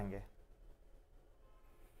ಮಾಡ್ತಾರೆ ಹಾಗೆ.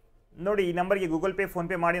 ನೋಡಿ, ಈ ನಂಬರ್ಗೆ ಗೂಗಲ್ ಪೇ,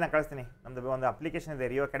 ಫೋನ್ಪೇ ಮಾಡಿ ನಾನು ಕಳಿಸ್ತೀನಿ. ನಮ್ಮದು ಒಂದು ಅಪ್ಲಿಕೇಶನ್ ಇದೆ,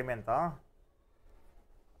 ರಿಯೋ ಅಕಾಡೆಮಿ ಅಂತ.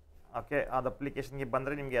 ಓಕೆ, ಅದು ಅಪ್ಲಿಕೇಶನ್ಗೆ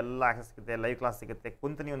ಬಂದರೆ ನಿಮಗೆ ಎಲ್ಲ ಆಕ್ಸೆಸ್ ಸಿಗುತ್ತೆ, ಲೈವ್ ಕ್ಲಾಸ್ ಸಿಗುತ್ತೆ.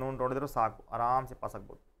 ಕುಂತು ನೀವು ನೋಡಿದ್ರೂ ಸಾಕು, ಆರಾಮ್ಸೆ ಪಾಸ್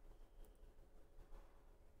ಆಗ್ಬೋದು.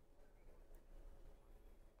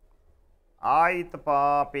 ಆಯ್ತಪ್ಪ,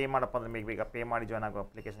 ಪೇ ಮಾಡಪ್ಪ ಅಂದ್ರೆ ಬೇಗ ಪೇ ಮಾಡಿ ಜಾಯ್ನ್ ಆಗೋ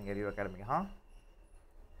ಅಪ್ಲಿಕೇಶನ್ಗೆ, ರಿಯೋ ಅಕಾಡೆಮಿಗೆ. ಹಾಂ,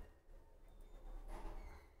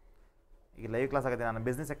 ಈಗ ಲೈವ್ ಕ್ಲಾಸ್ ಆಗುತ್ತೆ. ನಾನು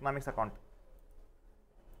ಬಿಸ್ನೆಸ್ ಎಕನಾಮಿಕ್ಸ್ ಅಕೌಂಟ್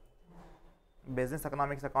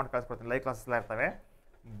ಕಳಿಸ್ಕೊಡ್ತೀನಿ. ಲೈವ್ ಕ್ಲಾಸಸ್ ಎಲ್ಲ ಇರ್ತವೆ.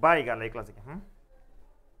 ಬಾ ಈಗ ಲೈವ್ ಕ್ಲಾಸಿಗೆ.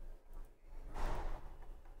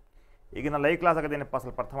 ಈಗ ನಾನು ಲೈವ್ ಕ್ಲಾಸ್ ಆಗಿದ್ದೀನಪ್ಪ,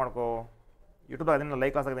 ಸ್ವಲ್ಪ ಅರ್ಥ ಮಾಡ್ಕೋ. ಯೂಟ್ಯೂಬ್ ಆಗಿದ್ದೀನಿ,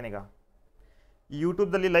 ಲೈವ್ ಕ್ಲಾಸ್ ಆಗಿದ್ದೀನಿ. ಈಗ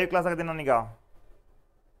ಯೂಟ್ಯೂಬ್ದಲ್ಲಿ ಲೈವ್ ಕ್ಲಾಸ್ ಆಗಿದ್ದೀನಿ ನಾನೀಗ.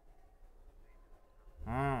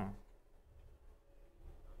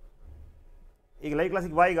 ಈಗ ಲೈವ್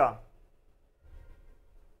ಕ್ಲಾಸಿಗೆ ಬಾ ಈಗ.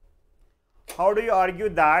 How do you argue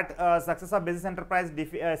that success of business enterprise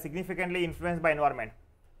significantly influenced by environment?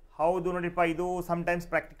 ಹೌದು ನೋಡಿಪ್ಪ, ಇದು ಸಮ್ಟೈಮ್ಸ್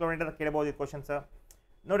ಪ್ರಾಕ್ಟಿಕಲ್ ಓರಿಯೆಂಟೆಡ್ ಕೇಳಬಹುದು ಈ ಕ್ವಶನ್ಸ್.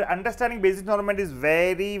 ನೋಡಿ, understanding business environment is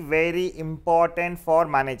very very important for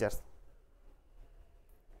managers.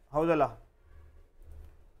 ಹೌದಲ್ಲ?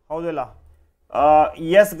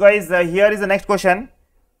 Yes guys, here is the next question.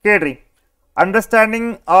 ಕೇಳ್ರಿ, understanding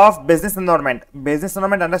of business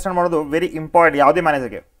environment understand ಮಾಡೋದು very important ಯಾವುದೇ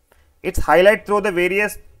ಮ್ಯಾನೇಜರ್ಗೆ. It's highlight through the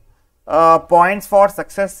various points for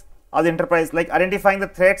success of the enterprise, like identifying the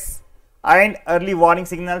threats and early warning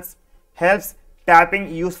signals, helps tapping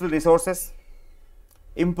useful resources,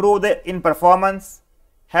 improve in performance,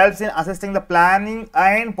 helps in assisting the planning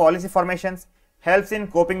and policy formations, helps in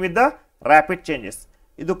coping with the rapid changes.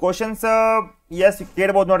 Idu questions yes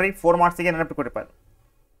ಕೇಳಬಹುದು ನೋಡ್ರಿ. 4 marks ಗೆ ನೆನಪಿಟ್ಕೊಡ್ರಿ.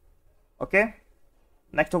 Okay,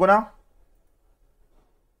 next ಹೋಗೋಣ.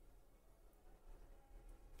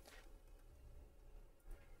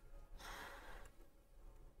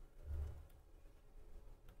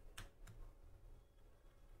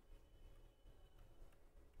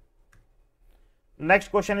 Next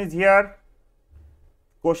question is here.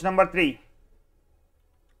 Question number 3.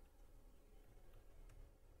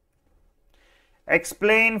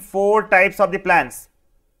 Explain 4 types of the plans.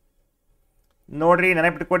 ನೋಡ್ರಿ,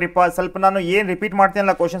 ನೆನಪಿಟ್ಕೊಡ್ರಿಪ್ಪ. ಸ್ವಲ್ಪ ನಾನು ಏನು repeat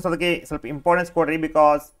ಮಾಡ್ತೀನಲ್ಲ questions, ಅದಕ್ಕೆ ಸ್ವಲ್ಪ ಇಂಪಾರ್ಟೆನ್ಸ್ ಕೊಡ್ರಿ.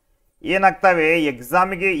 ಬಿಕಾಸ್ ಏನಾಗ್ತವೆ,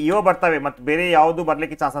 ಎಕ್ಸಾಮಿಗೆ ಬರ್ತವೆ ಮತ್ತು ಬೇರೆ ಯಾವುದು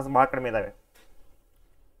ಬರಲಿಕ್ಕೆ ಚಾನ್ಸಸ್ ಭಾಳ ಕಡಿಮೆ ಇದ್ದಾವೆ.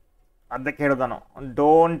 ಅದಕ್ಕೆ ಹೇಳೋದು ನಾನು,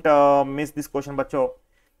 ಡೋಂಟ್ ಮಿಸ್ ದಿಸ್ ಕ್ವಶನ್ ಬಚ್ಚೋ.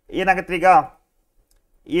 ಏನಾಗುತ್ತೆ ಈಗ,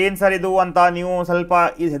 ಏನು ಸರ್ ಇದು ಅಂತ ನೀವು ಸ್ವಲ್ಪ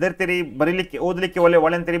ಇದು ಹೆದರ್ತೀರಿ, ಬರೀಲಿಕ್ಕೆ ಓದಲಿಕ್ಕೆ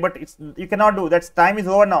ಒಳ್ಳೆ ಅಂತೀರಿ. But you can not do that's. Time is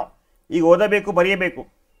over ನಾವು. ಈಗ ಓದಬೇಕು, ಬರೆಯಬೇಕು.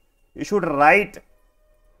 You should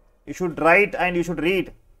write and you should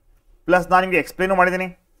read. Plus ನಾನು ನಿಮಗೆ ಎಕ್ಸ್ಪ್ಲೇನು ಮಾಡಿದ್ದೀನಿ.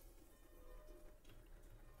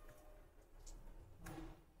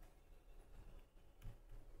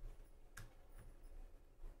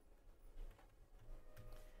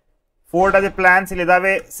 ಫೋರ್ ಆಫ್ ದಿ ಪ್ಲಾನ್ಸ್ ಇಲ್ಲಿ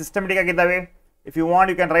ಇದಾವೆ, ಸಿಸ್ಟಮೆಟಿಕ್ ಆಗಿದ್ದಾವೆ. If you want,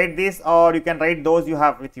 you can write this or you can write those you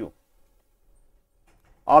have with you.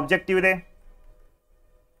 Objective ಇದೆ,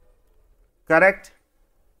 correct.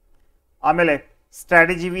 ಆಮೇಲೆ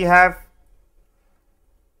strategy we have.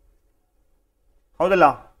 ಹೌದಲ್ಲ.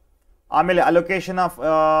 ಆಮೇಲೆ ಅಲೋಕೇಶನ್ ಆಫ್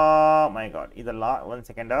ಮೈ ಗಾಡ್ ಇದಲ್ಲ, ಒಂದು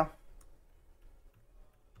second.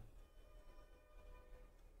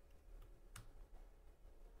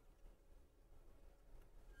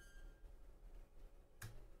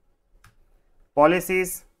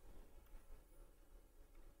 policies,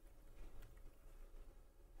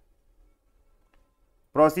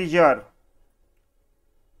 procedure,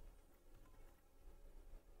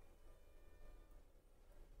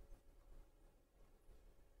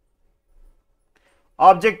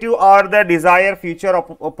 objective are the desired future of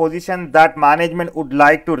position that management would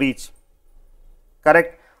like to reach.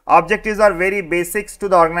 Correct. Objectives are very basics to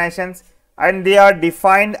the organizations and they are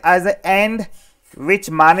defined as an end which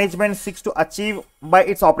management seeks to achieve by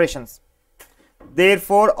its operations.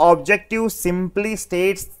 Therefore, objective simply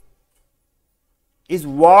states is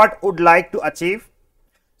what would like to achieve.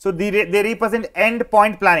 So they represent end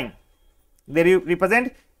point planning. They represent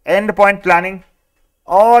end point planning.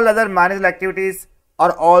 All other managerial activities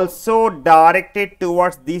are also directed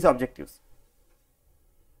towards these objectives.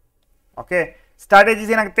 Okay. Strategies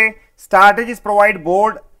ಏನಾಗುತ್ತೆ? Strategies provide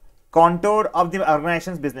broad contour of the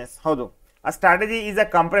organization's business. ಹೌದು. A strategy is a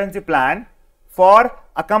comprehensive plan for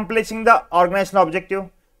accomplishing the organizational objective.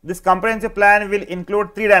 This comprehensive plan will include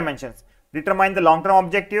 3 dimensions. Determine the long-term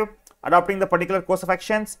objective, adopting the particular course of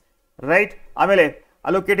actions, right? ಆಮೇಲೆ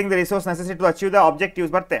allocating the resource necessary to achieve the objectives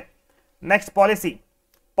ಬರುತ್ತೆ. Next, policy.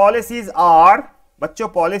 Policies are, ಬಚ್ಚೋ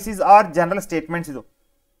policies are general statements ಇದು.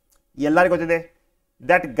 ಎಲ್ಲರಿಗೂ ಗೊತ್ತಿದೆ.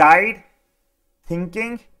 That guide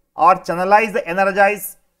thinking or channelize the energize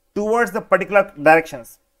towards the particular directions.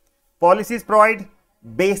 Policies provide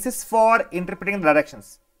basis for interpreting the directions.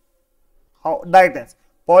 How directions?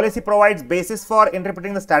 Policy provides basis for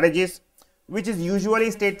interpreting the strategies, which is usually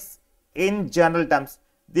states in general terms.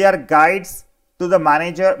 They are guides to the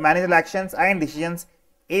managerial actions and decisions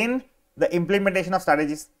in the implementation of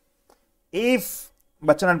strategies. If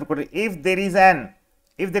there is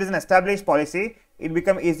an established policy, it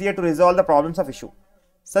becomes easier to resolve the problems of issue.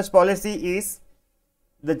 Such policy is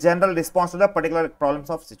the general response to the particular problems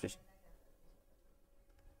of situation.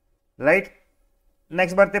 Right?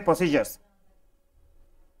 Next, birthday procedures.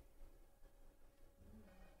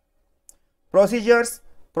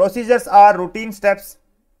 Procedures are routine steps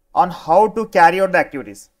on how to carry out the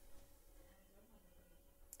activities.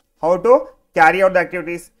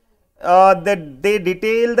 They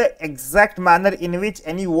detail the exact manner in which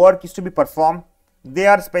any work is to be performed. They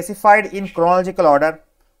are specified in chronological order.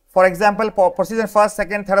 For example, procedure first,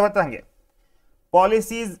 second, third ಬರ್ತದೆ ಹಂಗೆ.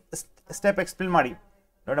 Policies step explain ಮಾಡಿ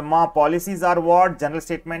ನೋಡಮ್ಮ. Policies are what? General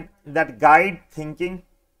statement that guide thinking,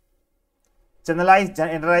 channelize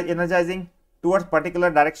energizing towards particular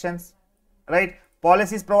directions, right?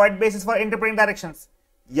 Policies provide basis for interpreting directions.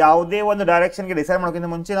 ಯಾವುದೇ ಒಂದು direction ಗೆ decide ಮಾಡೋಕ್ಕಿಂತ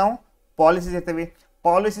ಮುಂಚೆ ನಾವು ಪಾಲಿಸೀಸ್ ಇರ್ತೀವಿ.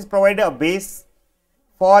 Policies provide a base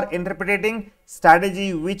for interpreting strategy,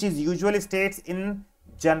 which is usually states in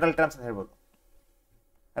general terms.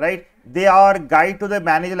 Right? They are guide to the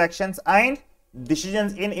managerial actions and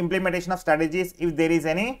decisions in implementation of strategies if there is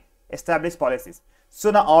any established policies. So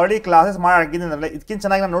na already classes ಮಾಡಿದ್ದೀನಿ, ಇದಕ್ಕಿಂತ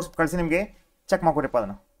ಚೆನ್ನಾಗಿ ನಾನು notes ಕಳಿಸಿ ನಿಮಗೆ check ಮಾಡ್ಕೊಡಿಪ್ಪ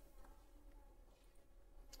ಅದನ್ನು.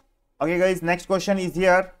 Okay guys, next question is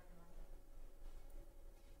here.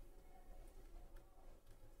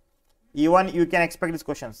 Even you can expect these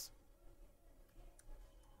questions.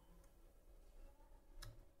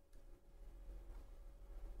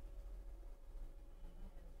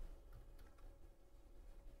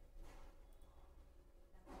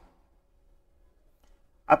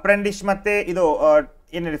 Apprentice ಮತ್ತೆ ಇದು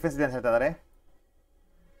ಏನು ಡಿಫರೆನ್ಸ್ ಇದೆ ಅಂತ ಹೇಳ್ತಾ ಇದ್ದಾರೆ.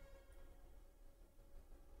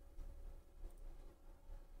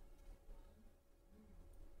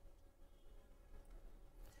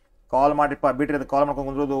 ಕಾಲ್ ಮಾಡಿಪ್ಪ, ಬಿಟ್ರಿ ಅದು ಕಾಲ್ ಮಾಡ್ಕೊಂಡು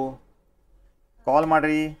ಕುಂದ್ರೋದು. ಕಾಲ್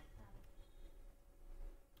ಮಾಡ್ರಿ,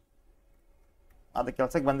 ಅದು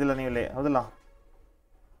ಕೆಲ್ಸಕ್ಕೆ ಬಂದಿಲ್ಲ ನೀವು ಇಲ್ಲಿ, ಹೌದಲ್ಲ?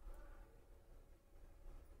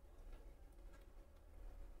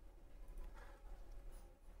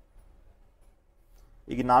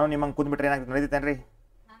 ಈಗ ನಾನು ನಿಮ್ಮಂಗೆ ಕೂತ್ಬಿಟ್ರೆ ಏನಾಗ್ತದೆ, ನಡೀತೇನ್ರಿ?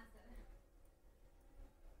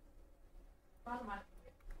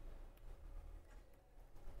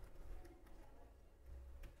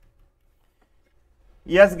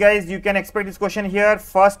 Yes guys, you can expect this question here.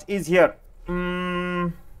 First is here.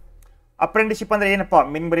 Apprenticeship ಅಂದ್ರೆ ಏನಪ್ಪ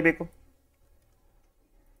ಮೀನಿಂಗ್ ಬರಿಬೇಕು?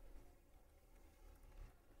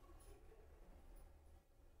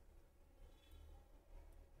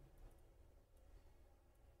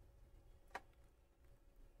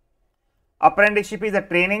 Apprenticeship is a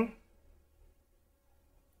training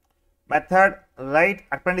method, right?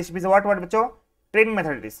 Apprenticeship is a what bacho? Training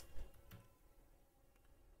method it is.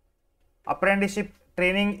 Apprenticeship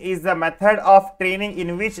training is the method of training in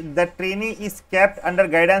which the trainee is kept under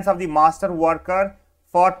guidance of the master worker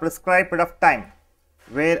for prescribed period of time.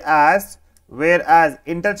 Whereas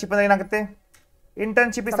internship ಅಂದ್ರೆ ಏನಾಗುತ್ತೆ?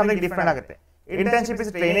 Internship is something different ಆಗುತ್ತೆ. Internship is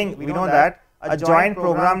training, we know that, a joint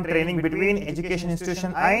program training between education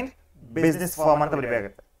institution and business firm ಅಂತ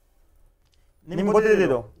ಬರೀಬೇಕಾಗುತ್ತೆ. ನಿಮಗೆ ಗೊತ್ತಿದೆ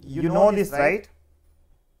ಇದು, you know this, right?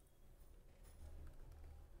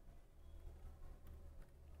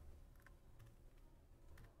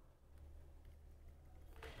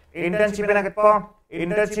 Internship ಏನಾಗುತ್ತಪ್ಪ?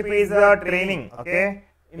 Internship is a training, okay?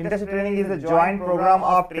 Internship training is a joint program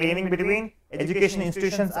of training between education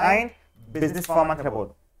institutions and business firm ಅಂತ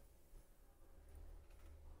ಹೇಳ್ಬೋದು.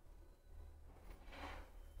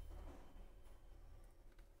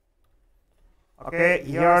 Okay,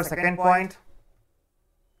 here second point.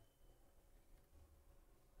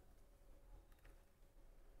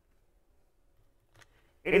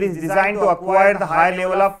 It is designed to acquire the high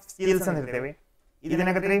level of skills ಅಂತ ಹೇಳ್ತೇವೆ.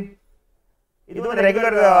 ಇದೇನಾಗುತ್ತೆ? ಇದು ಒಂದು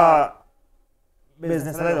regular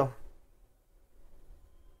business ಅಲ್ಲ, ಇದು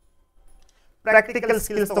practical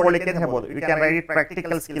skills ತಗೊಳ್ಳಿಕ್ಕೆ ಅಂತ ಹೇಳ್ಬೋದು. You can write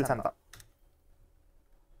practical skills ಅಂತ.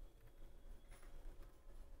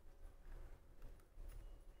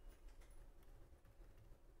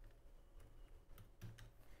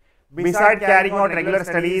 Besides carrying out regular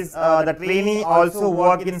studies, the trainee also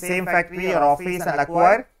work in same factory or office and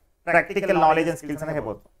acquire practical knowledge and skills ಅಂತ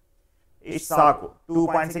ಹೇಳ್ಬೋದು. ಇಷ್ಟು ಸಾಕು. 2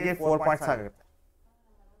 ಪಾಯಿಂಟ್ಸ್ ಗೆ 4 ಪಾಯಿಂಟ್ಸ್ ಆಗುತ್ತೆ.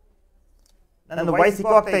 ನನ್ನ ವಾಯ್ಸ್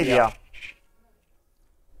ಇಕೋ ಆಗ್ತಾ ಇದೆಯಾ?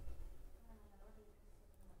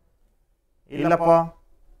 ಇಲ್ಲಪ್ಪ.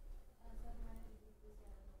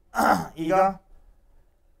 ಈಗ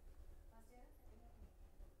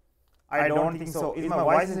I don't think so. Is my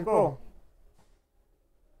voice echo?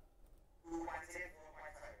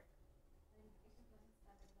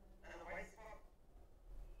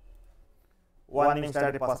 One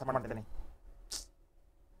ನಿಮಿಷ ಪಾಸ್ ಮಾಡ್ತೀನಿ.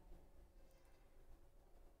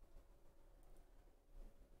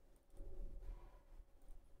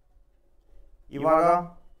 ಇವಾಗ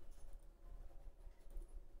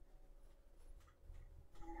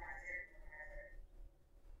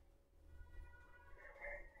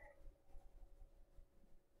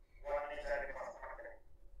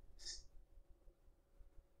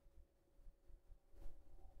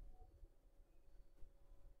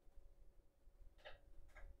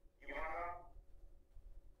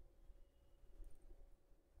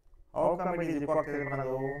how come it is echo ಆಗ್ತಿದೆ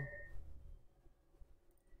ಅನ್ನೋದು?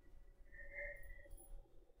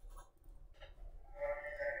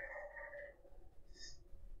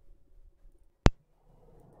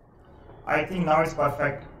 I think now it's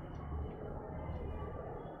perfect.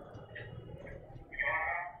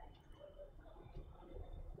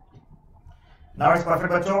 Now it's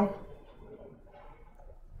perfect, बच्चों.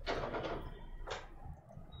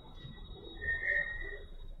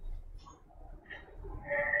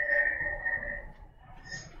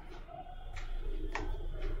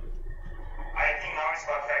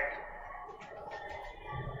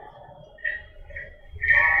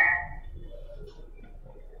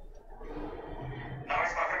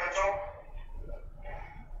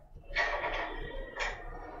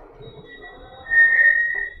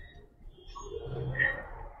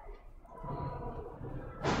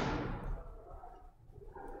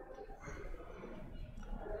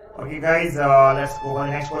 Okay guys, let's go for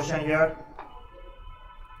the next question here.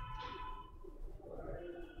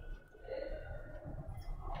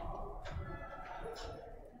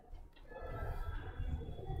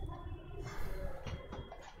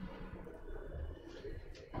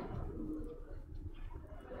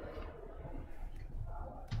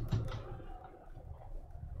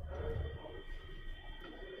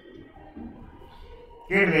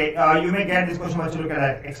 You may get this question, but look at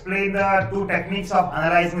that. Explain the two techniques of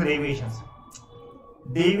analyzing the deviations.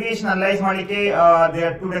 Deviation analyze ಮಾಡಲಿಕ್ಕೆ there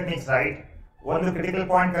are two techniques, right? ಒಂದು critical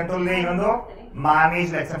point control ಇದೆ, ಇನ್ನೊಂದು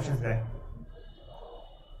managed exceptions ಇದೆ.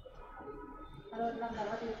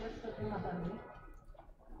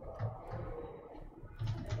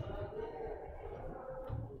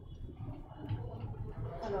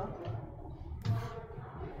 Hello,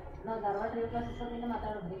 ನಾವು Dharwad rave classes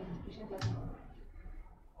ಮಾತಾಡೋದು tuition class.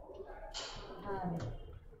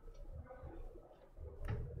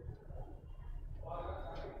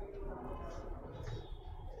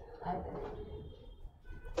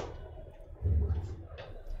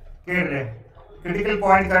 Critical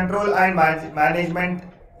point control and management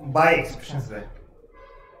by exceptions there.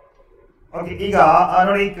 Okay, iga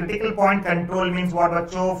ನೋಡಿ, critical point control means what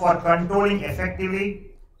bacho? For controlling effectively,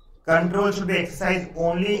 control should be exercised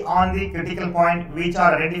only on the critical point which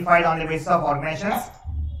are identified on the basis of organization's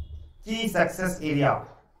key success area,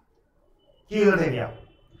 key result area.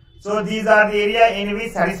 So these are the area in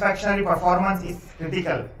which satisfactory performance is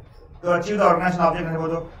critical to achieve the organization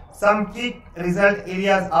objective. Some key result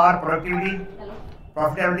areas are productivity, Hello.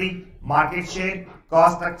 profitability, market share,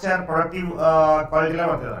 cost structure, productive quality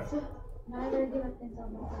level. Sir, ನಾಳೆ ಬೆಳಗ್ಗೆ ಬರ್ತೀನಿ sir.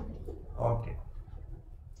 Okay.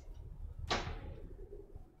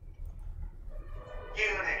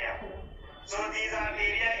 So these are the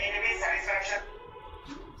area in which satisfaction.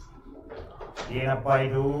 ಏನಪ್ಪ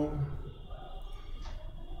ಇದು?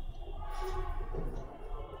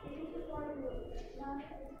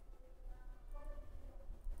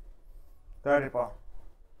 ತಡಿಪ್ಪ.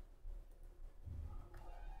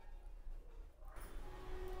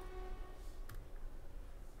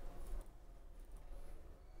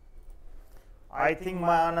 I think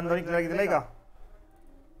ನಂದೊಂದು clear ಆಗಿದಿಲ್ಲ ಈಗ?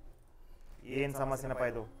 ಏನ್ ಸಮಸ್ಯೆನಪ್ಪ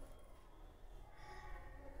ಇದು?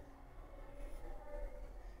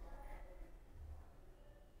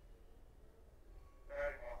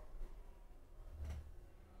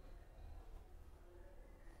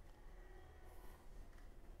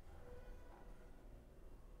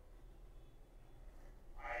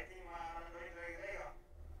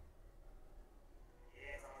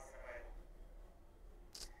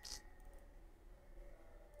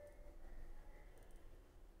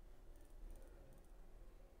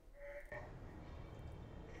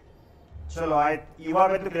 ಚಲೋ ಆಯ್ತು,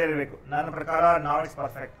 ಇವಾಗಂತೂ ಕ್ಲಿಯರ್ ಇರಬೇಕು ನನ್ನ ಪ್ರಕಾರ. ನಾವ್ ಇಟ್ಸ್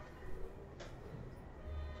ಪರ್ಫೆಕ್ಟ್.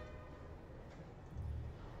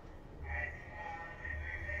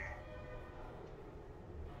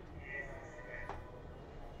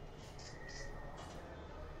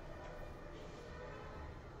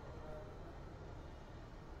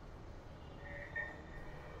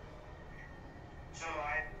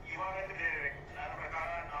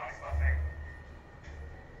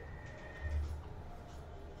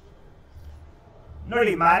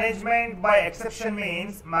 ನೋಡಿ, management by exception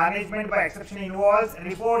means management by exception involves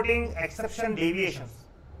reporting exception deviations.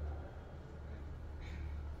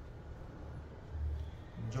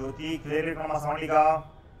 Jyothi clear ನಮ್ಮ ಸೌಂಡ್ ಈಗ?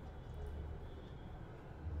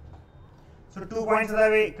 ಸೊ 2 ಪಾಯಿಂಟ್ಸ್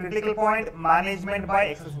ಅದಾವೆ. Critical point, management by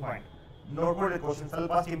exception point. ನೋಡ್ಕೊಳ್ಳಿ, ಕ್ವಶನ್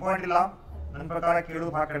ಸ್ವಲ್ಪ ಅಷ್ಟು ಇಂಪಾರ್ಟೆಂಟ್ ಇಲ್ಲ, ನನ್ನ ಪ್ರಕಾರ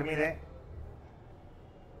ಕೇಳೋದು ಬಹಳ ಕಡಿಮೆ ಇದೆ.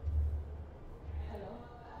 ಹಲೋ.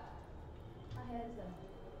 ಹೇಳಿ sir.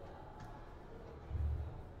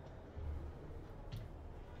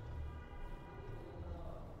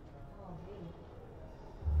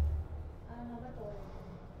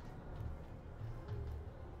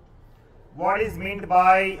 What is meant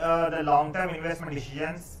by the long-term investment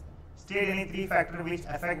decisions? State any 3 factors which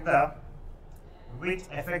affect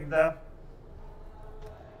the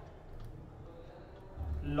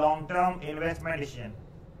long-term investment decision.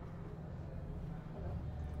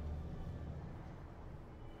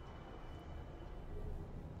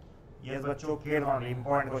 Yes, बच्चों केयर on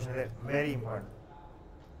important question है, very important.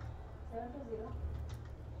 720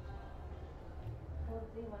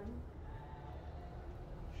 431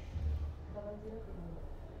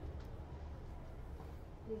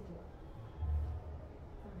 0030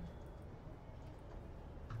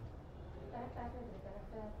 ಕರೆಕ್ಟ್ ಆಗ್ತದೆ,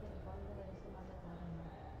 ಕರೆಕ್ಟ್ ಆಗ್ತದೆ. ಕಾಲ್ಗೆ ಎಷ್ಟು ಮಾತಾಡ್ತಾರೆ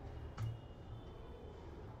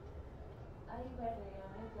ಐ ಬೇಡ್ರಿ,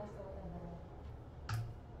 ಆನ್ಲೈನ್ ಕ್ಲಾಸ್ ತಗೋತಾರೆ.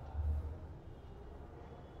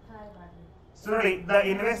 Hi ಮಾಡ್ರಿ. So the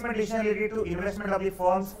investment decision related to investment of the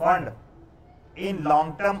firm's fund in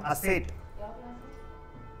long-term asset, ಯಾವ class?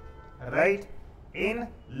 right? In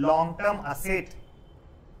long-term asset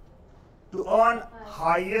to earn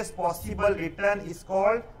highest possible return is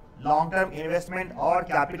called long-term investment or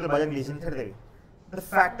capital budget decision. The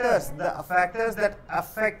factors that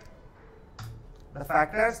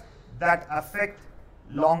affect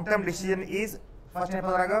long-term decision is first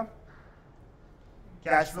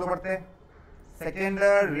cash flow barte, second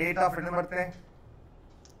rate of return barte,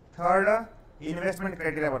 third investment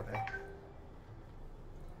criteria barte.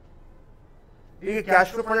 ಈಗ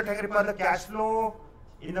cash flow project ಹೇಗಿರಪ್ಪ ಅಂದ್ರೆ cash flow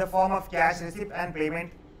in the form of cash receipt and payment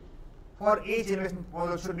for each investment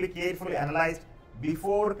proposal should be carefully analyzed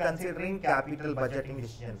before considering capital budgeting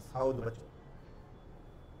decisions. ಹೌದು Bachchu.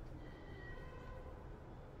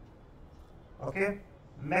 Okay,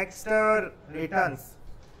 next returns.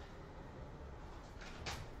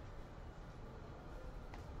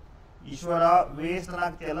 Ishwara waste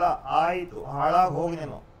ಆಗ್ತಿಯಲ್ಲ, ಆಯ್ತು ಹಾಳಾಗಿ ಹೋಗಿ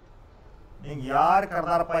ನೀನು. ನಿಂಗೆ ಯಾರು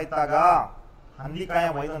ಕರ್ದಾರಪ್ಪ ಆಯ್ತಾಗ ಹಂದಿಕಾಯ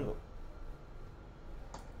ಮೈದೊಂದು.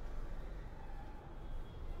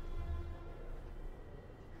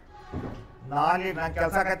 ನಾನು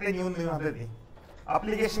ಕೆಲಸ ಆಗತ್ತೆ, ನೀವು ಅಂತೈತಿ.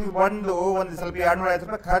 ಅಪ್ಲಿಕೇಶನ್ ಬಂದು ಒಂದು ಸ್ವಲ್ಪ 250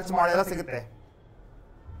 ರೂಪಾಯಿ ಖರ್ಚು ಮಾಡಿದ್ರೆ ಸಿಗುತ್ತೆ.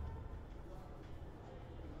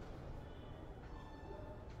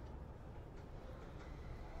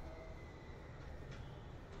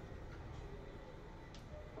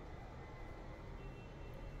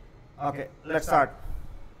 Okay let's start.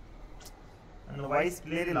 ನನ್ನ ವಾಯ್ಸ್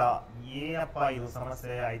ಕ್ಲಿಯರ್ ಇಲ್ಲ, ಏನಪ್ಪ ಇದು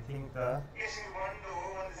ಸಮಸ್ಯೆ? ಐ ಥಿಂಕ್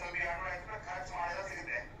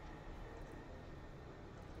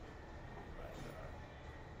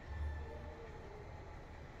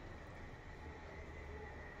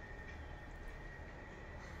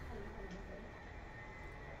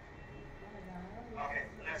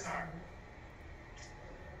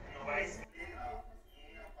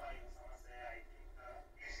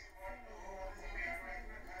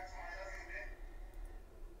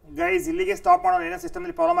ಗೈಸ್ ಇಲ್ಲಿಗೆ ಸ್ಟಾಪ್ ಮಾಡೋಣ. ಏನೋ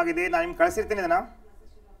ಸಿಸ್ಟಮಲ್ಲಿ ಪ್ರಾಬ್ಲಮ್ ಆಗಿದೆ, ನಾನು ನಿಮ್ಗೆ ಕಳಿಸಿರ್ತೀನಿ ಇದನ್ನು.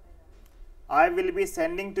 I will be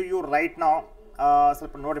sending to you right now.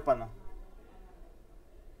 ಸ್ವಲ್ಪ ನೋಡಿಪ್ಪ,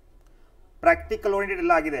 ಪ್ರಾಕ್ಟಿಕಲ್ ಓರಿಯೆಂಟೆಡ್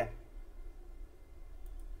ಎಲ್ಲ ಆಗಿದೆ.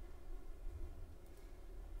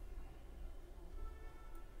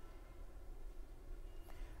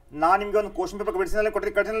 ನಾನು ನಿಮಗೆ ಒಂದು ಕ್ವಶನ್ ಪೇಪರ್ ಬಿಡಿಸಿನಲ್ಲೇ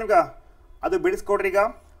ಕಳಿಸಿಲ್ಲ ನಿಮ್ಗೆ, ಅದು ಬಿಡಿಸ್ಕೊಡ್ರಿ ಈಗ.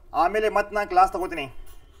 ಆಮೇಲೆ ಮತ್ತೆ ನಾನು class ತೊಗೋತೀನಿ.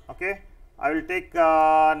 Okay, I will take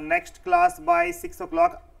next class by 6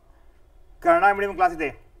 o'clock. Kannada medium class ಇದೆ.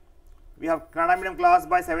 We have Kannada medium class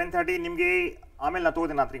by 7:30. ನಿಮಗೆ ಆಮೇಲೆ ನಾನು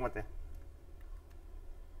ತೊಗೋತೀನಿ ರಾತ್ರಿಗೆ. ಮತ್ತೆ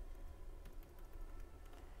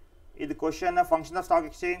ಇದು question function of stock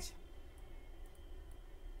exchange.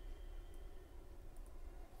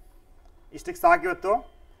 ಇಷ್ಟಕ್ಕೆ ಸಾಕು ಇವತ್ತು.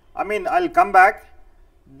 I mean I will come back,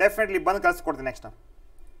 definitely ಬಂದು ಕಳಿಸ್ಕೊಡ್ತೀನಿ ನೆಕ್ಸ್ಟ್.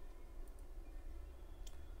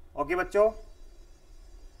 ಓಕೆ ಬಚ್ಚೋ,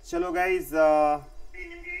 ಚಲೋ ಗೈಸ್.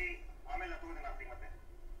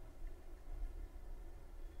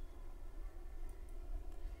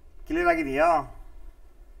 ಕ್ಲಿಯರ್ ಆಗಿದೆಯಾ?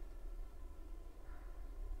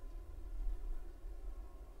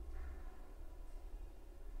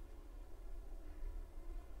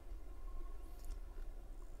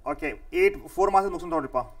 ಓಕೆ, 4 ಮಾರ್ಕ್ಸ್ ಮುಗಿಸ್ಕೊಂಡು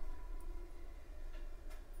ನೋಡ್ರಿಪ್ಪ.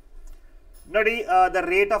 ನೋಡಿ, ದ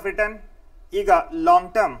ರೇಟ್ ಆಫ್ ರಿಟರ್ನ್. ಈಗ long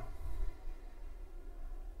term,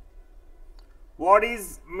 what is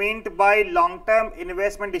meant by long term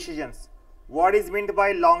investment decisions? What is meant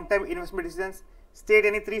by long term investment decisions? State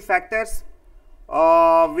any 3 factors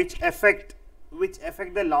which affect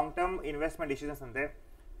the long term investment decisions ante.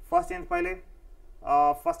 First ಏನು ಪೈಲೆ,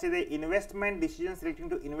 first ಇದೆ investment decisions relating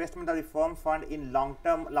to investment of the firm fund in long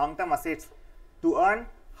term assets to earn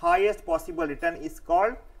highest possible return is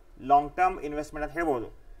called long term investment ಅಂತ ಹೇಳ್ಬೋದು,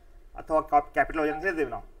 ಅಥವಾ capital ಅಂತ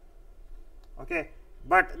ಹೇಳ್ತೀವಿ ನಾವು. Okay,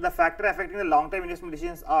 but the factor affecting the long term investment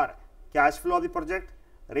decisions are cash flow of the project,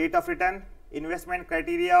 rate of return, investment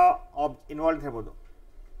criteria involved ಹೇಳ್ಬೋದು.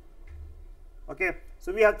 Okay, so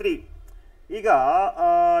we have 3. ಈಗ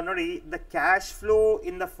ನೋಡಿ, the cash flow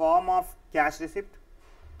in the form of cash receipt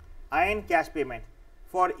and cash payment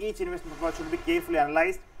for each investment propose should be carefully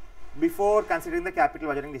analysed before considering the capital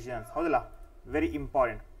budgeting decisions. ಹೌದಲ್ಲ, very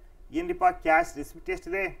important. ಏನ್ರಿಪ್ಪ, cash receipt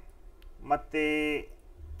ಎಷ್ಟಿದೆ ಮತ್ತು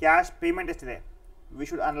cash payment ಎಷ್ಟಿದೆ, we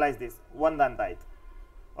should analyze this one ಅಂತ ಆಯ್ತು.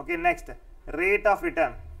 Okay, next rate of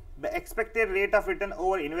return. The expected rate of return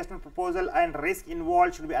over investment proposal and risk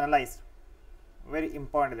involve should be analysed. Very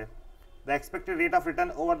important ಇದೆ. The expected rate of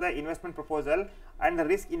return over the investment proposal and the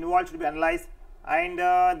risk involve should be analysed and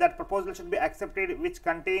that proposal should be accepted which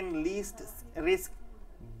contain list risk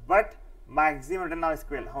but maximum return on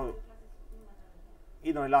ಸ್ಕ್ವೇಲ್. ಹೌದು,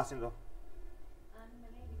 ಇದು ನೋಡಿ last into.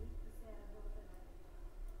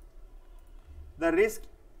 The risk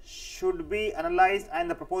should be analyzed and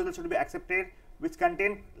the proposal should be accepted which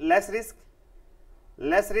contain less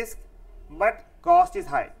risk but cost is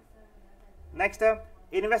high. Next,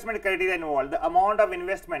 investment criteria involved. The amount of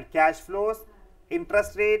investment, cash flows,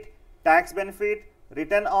 interest rate, tax benefit,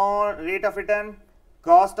 return on rate of return,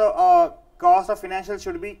 cost of financial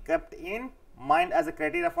should be kept in mind as a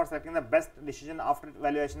criteria for selecting the best decision after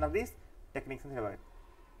evaluation of these techniques and about it.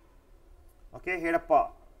 Okay, hedappa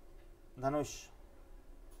Dhanush.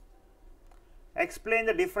 Explain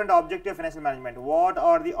the different objective of financial management. What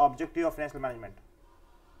are the objective of financial management?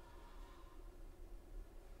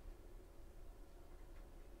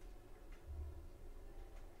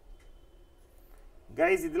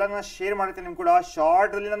 Guys, ಇದೆಲ್ಲ ನಾನು share ಮಾಡಿರ್ತೀನಿ ನಿಮ್ಮ ಕೂಡ.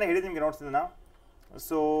 ಶಾರ್ಟಲ್ಲಿ ನಾನು ಹೇಳಿದ್ದೀನಿ ನಿಮಗೆ notes ಇದನ್ನು.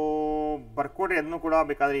 So ಬರ್ಕೊಡ್ರಿ, ಅದನ್ನು ಕೂಡ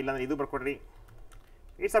ಬೇಕಾದರೆ, ಇಲ್ಲಾಂದರೆ ಇದು ಬರ್ಕೊಡ್ರಿ.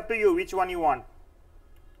 It's up to you which one you want.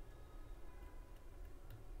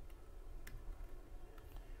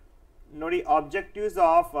 ನೋಡಿ, objectives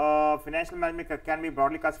of financial management can be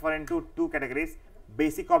broadly classified into 2 categories.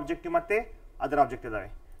 Basic objective ಮತ್ತು ಅದರ್ ಆಬ್ಜೆಕ್ಟಿವ್ ಇದಾವೆ.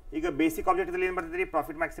 ಈಗ ಬೇಸಿಕ್ ಆಬ್ಜೆಕ್ಟಿವ್ದಲ್ಲಿ ಏನು ಬರ್ತದೆ,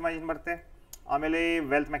 ಪ್ರಾಫಿಟ್ ಮ್ಯಾಕ್ಸಿಮೈಸೇಷನ್ ಬರುತ್ತೆ, ಆಮೇಲೆ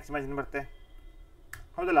ವೆಲ್ತ್ ಮ್ಯಾಕ್ಸಿಮೈಸೇಷನ್ ಬರುತ್ತೆ.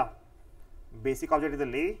 ಹೌದಲ್ಲ, ಬೇಸಿಕ್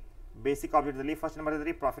ಆಬ್ಜೆಕ್ಟಿವ್ದಲ್ಲಿ ಫಸ್ಟ್ ಏನು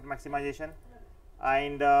ಬರ್ತದೆ, ಪ್ರಾಫಿಟ್ ಮ್ಯಾಕ್ಸಿಮೈಸೇಷನ್,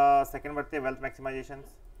 ಆ್ಯಂಡ್ ಸೆಕೆಂಡ್ ಬರುತ್ತೆ ವೆಲ್ತ್ ಮ್ಯಾಕ್ಸಿಮೈಸೇಷನ್ಸ್,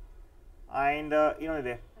 ಆ್ಯಂಡ್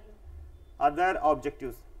ಇನ್ನೊಂದಿದೆ other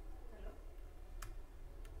objectives.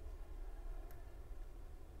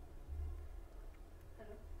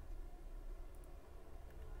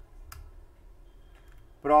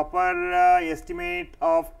 proper estimate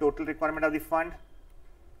of total requirement of the fund,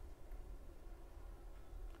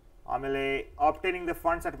 ಆಮೇಲೆ obtaining the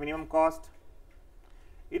funds at minimum cost.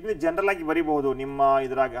 ಇದು ಜನರಲ್ ಆಗಿ ಬರೀಬಹುದು, ನಿಮ್ಮ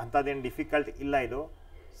ಇದ್ರಾಗ ಅಂಥದ್ದೇನು ಡಿಫಿಕಲ್ಟ್ ಇಲ್ಲ ಇದು.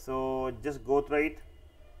 So just go through it.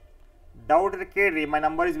 Doubt ಕೇಳ್ರಿ, my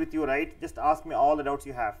number is with you right, just ask me all the doubts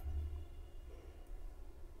you have.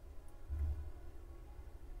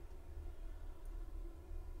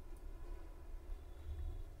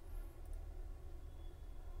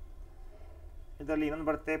 ಇದರಲ್ಲಿ ಇನ್ನೊಂದು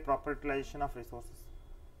ಬರುತ್ತೆ, proper utilisation of resources.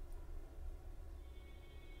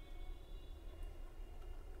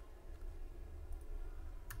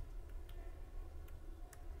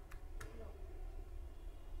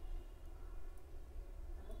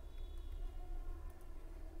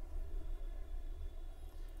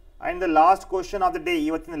 And the last question of the day,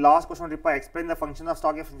 ಇವತ್ತಿನ last question ನೋಡ್ರಿಪ್ಪ, explain the function of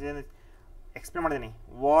stock exchange. Explain ಮಾಡಿದ್ದೀನಿ,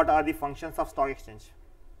 what are the functions of stock exchange.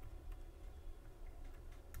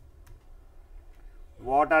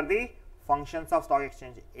 What are the functions of stock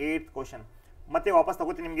exchange, 8th question. ಮತ್ತೆ ವಾಪಸ್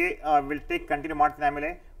ತಗೋತೀನಿ ನಿಮಗೆ, will take continue ಮಾಡ್ತೀನಿ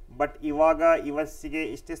ಆಮೇಲೆ. But ಇವಾಗ ಇವತ್ತಿಗೆ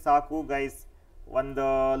ಇಷ್ಟೇ ಸಾಕು ಗೈಸ್. ಒಂದು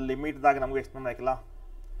ಲಿಮಿಟ್ದಾಗ ನಮಗೂ ಎಕ್ಸ್ಪ್ಲೇನ್ ಮಾಡಬೇಕಲ್ಲ,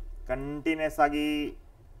 ಕಂಟಿನ್ಯೂಸ್ ಆಗಿ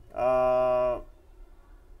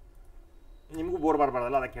ನಿಮಗೂ ಬೋರ್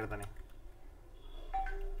ಬರಬಾರ್ದಲ್ಲ, ಅದಕ್ಕೆ ಹೇಳ್ತಾನೆ.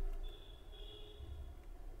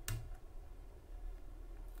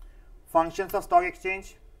 Functions of stock exchange.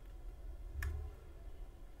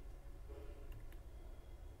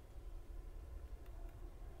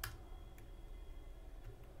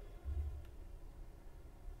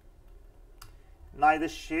 ನಾ ಇದು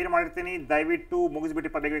ಶೇರ್ ಮಾಡಿರ್ತೀನಿ, ದಯವಿಟ್ಟು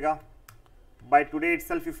ಮುಗಿಸ್ಬಿಟ್ಟಿಪ್ಪ ಬೇಗ. By today it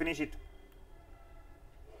self you finish it.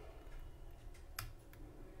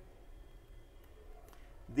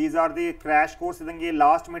 These are the crash course idange,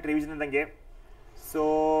 last minute revision idange. So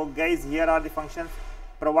guys, here are the functions.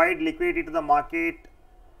 Provide liquidity to the market,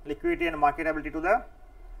 liquidity and marketability to the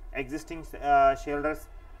existing shareholders.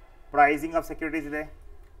 Pricing of securities ide,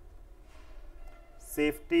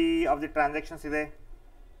 safety of the transactions ide,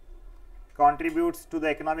 contributes to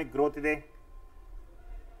the economic growth ide,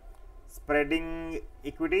 spreading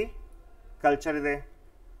equity culture ide,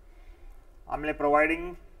 amele providing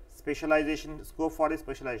specialization, scope for the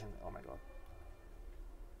specialization. Oh my god.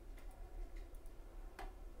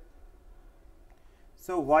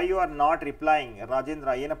 So why you are not replying,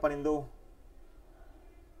 Rajendra? ಏನಪ್ಪ ನಿಂದು?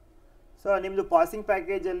 So ನಿಮ್ಮದು passing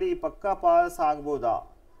ಪ್ಯಾಕೇಜಲ್ಲಿ ಪಕ್ಕಾ pass ಆಗ್ಬೋದಾ?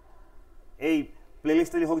 ಏಯ್,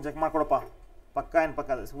 ಪ್ಲೇಲಿಸ್ಟಲ್ಲಿ ಹೋಗಿ check ಮಾಡ್ಕೊಡಪ್ಪ, ಪಕ್ಕಾ ಏನು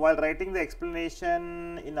ಪಕ್ಕಾ. While writing the explanation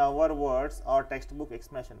in our words R text book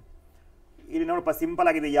explanation. ಇಲ್ಲಿ ನೋಡಪ್ಪ, ಸಿಂಪಲ್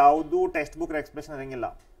ಆಗಿದೆ, ಯಾವುದೂ ಟೆಕ್ಸ್ಟ್ ಬುಕ್ ಎಕ್ಸ್ಪ್ಲನೇಷನ್ ಇರಂಗಿಲ್ಲ,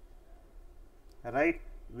 right?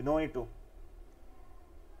 We know it too.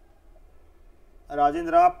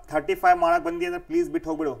 Rajendra 35 ಮಾಡಕ್ಕೆ ಬಂದಿ ಅಂದರೆ ಪ್ಲೀಸ್ ಬಿಟ್ಟು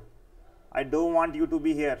ಹೋಗ್ಬಿಡು. I don't want you to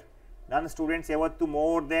be here. ನನ್ನ ಸ್ಟೂಡೆಂಟ್ಸ್ ಯಾವತ್ತು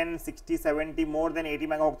ಮೋರ್ ದೆನ್ 60, 70, ಮೋರ್ ದೆನ್ 80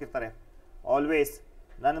 ಮ್ಯಾಗ ಹೋಗ್ತಿರ್ತಾರೆ ಆಲ್ವೇಸ್.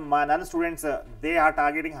 ನನ್ನ students they are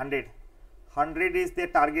targeting 100 is they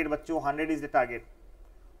target Bachchu, 100 is the target.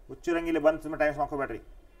 ಹುಚ್ಚುರಂಗಿಲ್ಲ ಬಂದು ಸುಮ್ಮನೆ time ಮಾಡ್ಕೋಬೇಡ್ರಿ.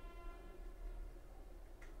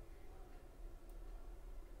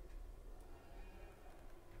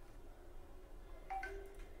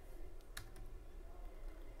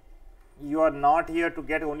 You are not here to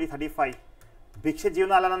get only 35. ಭಿಕ್ಷೆ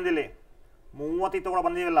ಜೀವನ ಅಲ್ಲ ನಂದಿಲ್ಲಿ, 30 ತಗೊಂಡು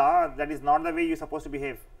ಬಂದಿವಲ್ಲ, that is not the way you suppose to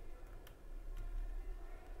behave.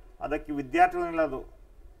 ಅದಕ್ಕೆ ವಿದ್ಯಾರ್ಥಿಗಳಿಲ್ಲ, ಅದು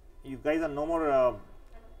you guys are no more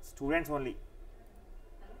students only.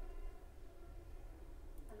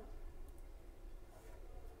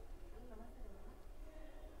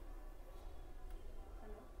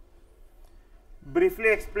 Briefly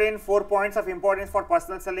explain 4 points of importance for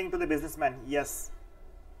personal selling to the businessman. Yes.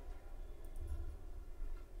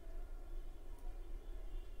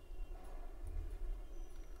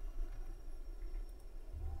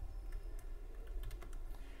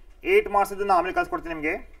 Eight marks ಇದನ್ನು ಆಮೇಲೆ ಕಳ್ಸ್ಕೊಡ್ತೀನಿ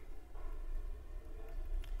ನಿಮಗೆ.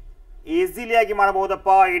 ಈಸಿಲಿ ಆಗಿ ಮಾಡಬಹುದಪ್ಪ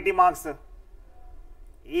 80 marks.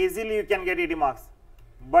 Easily you can get 80 marks,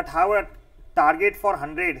 but have a target for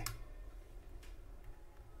 100.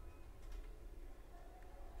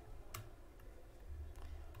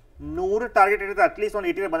 ನೂರು target ಇರುತ್ತೆ, at least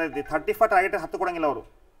ಒಂದು 80 ಬಂದಿರುತ್ತೆ. 35 target 10 ಕೊಡೋಂಗಿಲ್ಲ ಅವರು.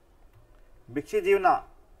 ಭಿಕ್ಷೆ ಜೀವನ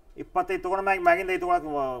 25 ತೊಗೊಂಡ ಮ್ಯಾಗಿಂದ 5 ತೊಗೊಳಕ್ಕೆ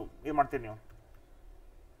ಇದು ಮಾಡ್ತೀರಿ ನೀವು.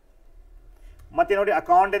 ಮತ್ತೆ ನೋಡಿ,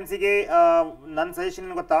 ಅಕೌಂಟೆನ್ಸಿಗೆ ನನ್ನ ಸಜೆಷನ್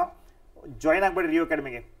ಏನು ಗೊತ್ತಾ, ಜಾಯಿನ್ ಆಗಬೇಡಿ ರಿಯೋ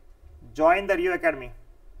ಅಕಾಡೆಮಿಗೆ. Join the Rio academy.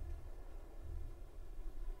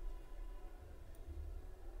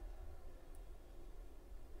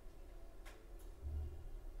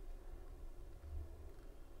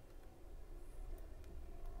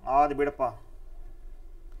 ಅದು ಬಿಡಪ್ಪ.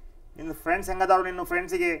 ನಿನ್ನ ಫ್ರೆಂಡ್ಸ್ ಹೆಂಗದಾರು, ನಿನ್ನ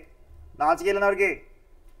ಫ್ರೆಂಡ್ಸಿಗೆ ನಾಚಿಕೆ ಇಲ್ಲ ಅವ್ರಿಗೆ.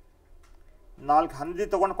 4 ಹಂದಿ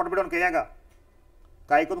ತೊಗೊಂಡು ಕೊಟ್ಬಿಡೋನು ಕೈಯಾಗ,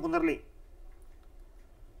 ಕಾಯ್ಕೊಂಡು ಕುಂದಿರಲಿ.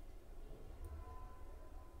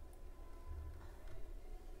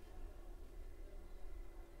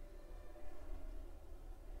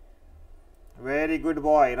 ವೆರಿ ಗುಡ್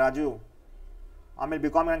ಬಾಯ್ ರಾಜು. ಆಮೇಲೆ ಬಿ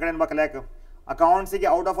ಕಾಮ್ ನನ್ನ ಕಡೆ ಅನ್ಬೇಕು ಲ್ಯಾಕ್ ಅಕೌಂಟ್ಸಿಗೆ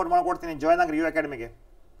ಔಟ್ ಆಫ್ ಔಟ್ ಮಾಡ್ಕೊಡ್ತೀನಿ, ಜಾಯ್ನ್ ಆಗಿ ರಿವ್ಯೂ ಅಕಾಡೆಮಿಗೆ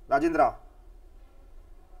ರಾಜೇಂದ್ರ.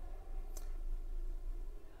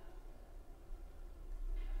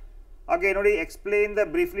 ಹಾಗೆ ನೋಡಿ, ಎಕ್ಸ್ಪ್ಲೇನ್ ದ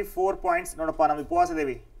ಬ್ರೀಫ್ಲಿ 4 ಪಾಯಿಂಟ್ಸ್. ನೋಡಪ್ಪ, ನಮ್ದು ಉಪವಾಸ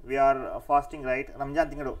ಇದೇವಿ, we are fasting right, Ramzan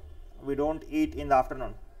ತಿಂಗಳು, we don't heat in the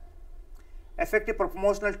afternoon. Effective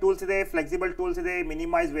promotional tools ಇದೆ, ಫ್ಲೆಕ್ಸಿಬಲ್ ಟೂಲ್ಸ್ ಇದೆ,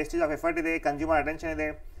 ಮಿನಿಮೈಸ್ ವೇಸ್ಟೇಜ್ ಆಫ್ ಎಫರ್ಟ್ ಇದೆ, ಕನ್ಸ್ಯೂಮರ್ ಅಟೆನ್ಷನ್ ಇದೆ,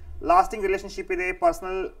 ಲಾಸ್ಟಿಂಗ್ ರಿಲೇಷನ್ಶಿಪ್ ಇದೆ,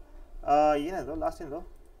 ಪರ್ಸನಲ್ ಏನದು ಲಾಸ್ಟಿಂದು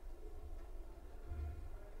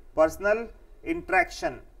ಪರ್ಸನಲ್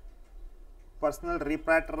ಇಂಟ್ರಾಕ್ಷನ್, ಪರ್ಸನಲ್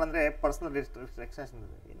ರಿಪ್ರಾಕ್ಟರ್ ಅಂದರೆ ಪರ್ಸನಲ್ ರಿಸ್ಟ್ರಿಕ್ಷನ್ಸ್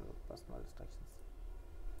ಇದೆ, ಏನು personal restrictions.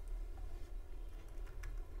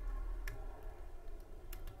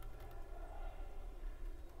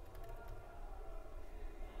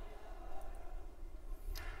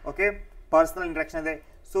 Okay, personal interaction ಇದೆ.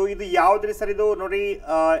 ಸೊ ಇದು ಯಾವುದ್ರಿ ಸರ್? ಇದು ನೋಡಿ,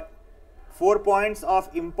 4 points of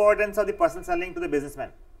importance of the person selling to the business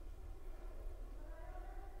man.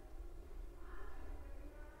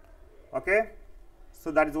 Okay, so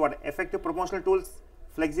that is what effective promotional tools,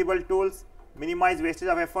 flexible tools, minimise wastage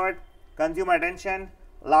of effort, consumer attention,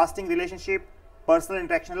 lasting relationship, personal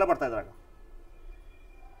interaction ಎಲ್ಲ ಬರ್ತಾ ಇದ್ರಾಗ.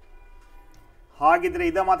 ಹಾಗಿದ್ರೆ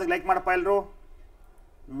ಇದ ಮಾತಿಗೆ like ಮಾಡಪ್ಪ ಎಲ್ಲರೂ,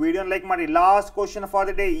 ವಿಡಿಯೋನ like ಮಾಡಿ. Last question for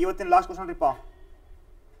the day, ಇವತ್ತಿನ last question ರೀಪ್ಪ.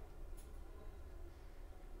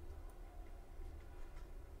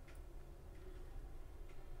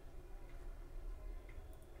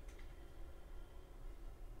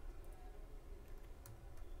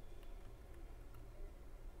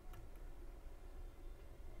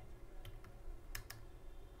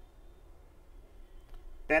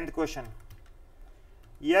 Tenth question.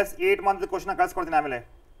 S, 8 month question ಕಳಿಸ್ಕೊಡ್ತೀನಿ ಆಮೇಲೆ.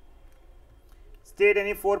 State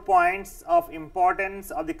any 4 points of importance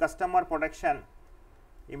of the customer protection.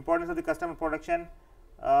 Importance of the customer protection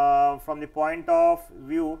from the point of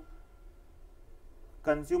view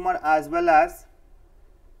consumer as well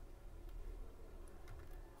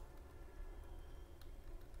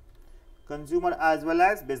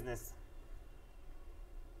as business.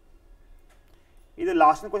 ಇದು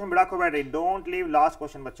last question ಬಿಡಕ್ಕೆ ಹೋಗಬೇಡ್ರಿ, don't leave last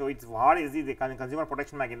question Bachchu. It's ಭಾಳ easy ಇದೆ consumer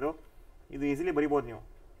protection ಮ್ಯಾಗಿಂದು, ಇದು easily ಬರಿಬೋದು ನೀವು.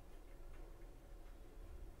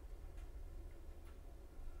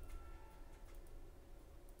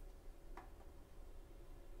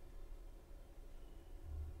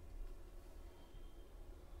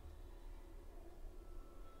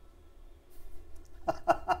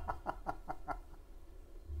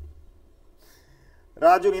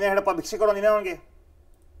 ರಾಜು ನೀನೇ ಹೇಳಪ್ಪ, ಭಿಕ್ಷೆ ಕೊಡೋ ನೀನೇ ಅವನಿಗೆ.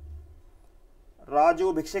 ರಾಜು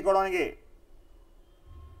ಭಿಕ್ಷೆ ಕೊಡೋ ಅವನಿಗೆ.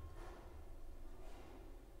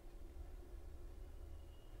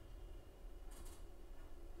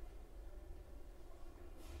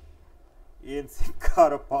 ಏನ್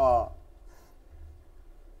ಸಿಕ್ಕಾರಪ್ಪ,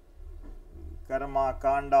 ಕರ್ಮ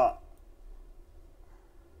ಕಾಂಡ.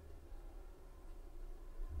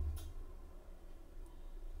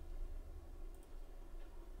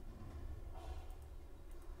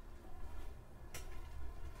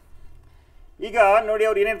 ಈಗ ನೋಡಿ,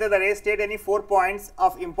 ಅವ್ರು ಏನು ಹೇಳ್ತಾ ಇದ್ದಾರೆ, state any 4 points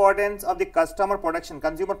of importance of the customer protection,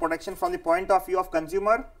 consumer protection from the point of view of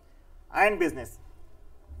consumer and business.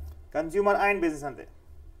 Consumer and business ಅಂತೆ.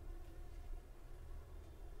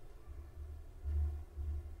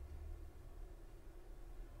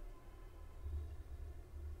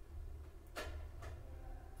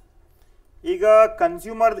 ಈಗ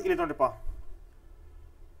ಕನ್ಸ್ಯೂಮರ್ ಇಲ್ಲಿ ನೋಡ್ರಿಪ್ಪ,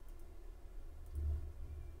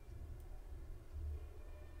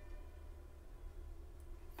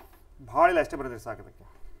 ಭಾಳ ಇಲ್ಲ, ಅಷ್ಟೇ ಬರೋದ್ರಿ ಸಾಕು ಅದಕ್ಕೆ.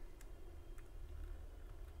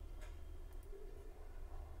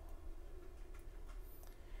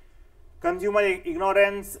 Consumer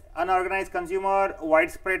ignorance, unorganised consumer,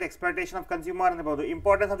 wide spread exploitation of consumer ಅನ್ಬೋದು.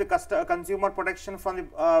 Importance of the consumer protection from the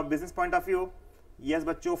business point of view. S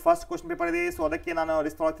Bachchu, first question paper ಇದೆ, ಸೊ ಅದಕ್ಕೆ ನಾನು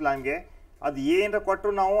ರಿಸ್ಕ್ ತೊಗೊಳ್ತಿಲ್ಲ. ಹಂಗೆ ಅದು ಏನಾರ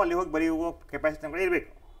ಕೊಟ್ಟರು ನಾವು ಅಲ್ಲಿ ಹೋಗಿ ಬರೆಯುವ ಕೆಪಾಸಿಟಿ ನಮ್ಗೆ ಇರಬೇಕು,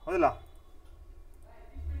 ಹೌದಿಲ್ಲ?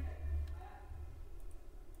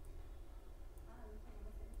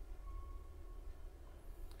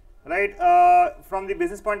 Right, from the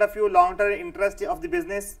business point of view, long term interest of the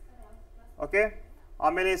business. Okay,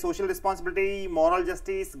 ಆಮೇಲೆ social responsibility, moral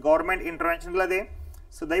justice, government intervention ಎಲ್ಲ ಇದೆ.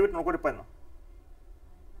 ಸೊ ದಯವಿಟ್ಟು ನೋಡ್ಕೊಡಿಪ್ಪ ಇನ್ನು.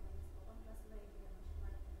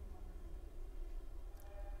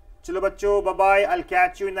 ಚಲೋ ಬಚ್ಚು, ಬಾಯ್, I'll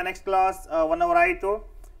catch you in the next class. 1 hour ಆಯಿತು.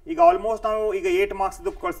 ಈಗ ಆಲ್ಮೋಸ್ಟ್ ನಾವು ಈಗ 8 ಮಾರ್ಕ್ಸ್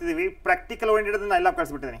ಕಳಿಸಿದ್ದೀವಿ. ಪ್ರಾಕ್ಟಿಕಲ್ ಓರಿಯೆಂಟೆಡ್ ನಾನು ಎಲ್ಲ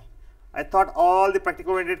ಕಳಿಸ್ಬಿಟ್ಟಿದ್ದೀನಿ. I thought all the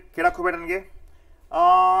practical oriented ಕೇಳಕ್ಕೆ ಹೋಗಬೇಡ ನನಗೆ.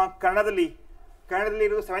 ಕನ್ನಡದಲ್ಲಿ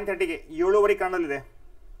ಇರೋದು 7:30ಗೆ, 7:15 ಕನ್ನಡದಲ್ಲಿದೆ.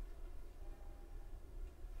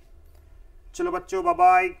 ಚಲೋ ಬಚ್ಚು,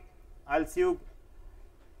 ಬಾಯ್, ಐಲ್ ಸಿ ಯು.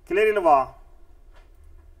 ಕ್ಲಿಯರ್ ಇಲ್ವಾ?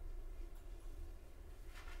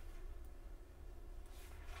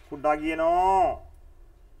 ಫುಡ್ ಆಗಿ ಏನೋ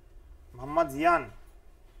मोहम्मद जियान,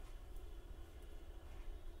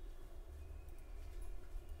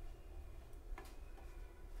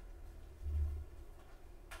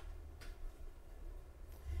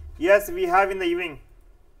 yes we have in the evening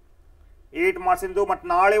 8 marks into but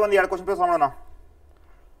नाले ಒಂದು 2 क्वेश्चन पे ಮಾಡೋಣ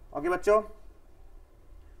ओके बच्चों,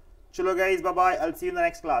 चलो guys, bye bye, I'll see you in the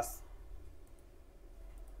next class.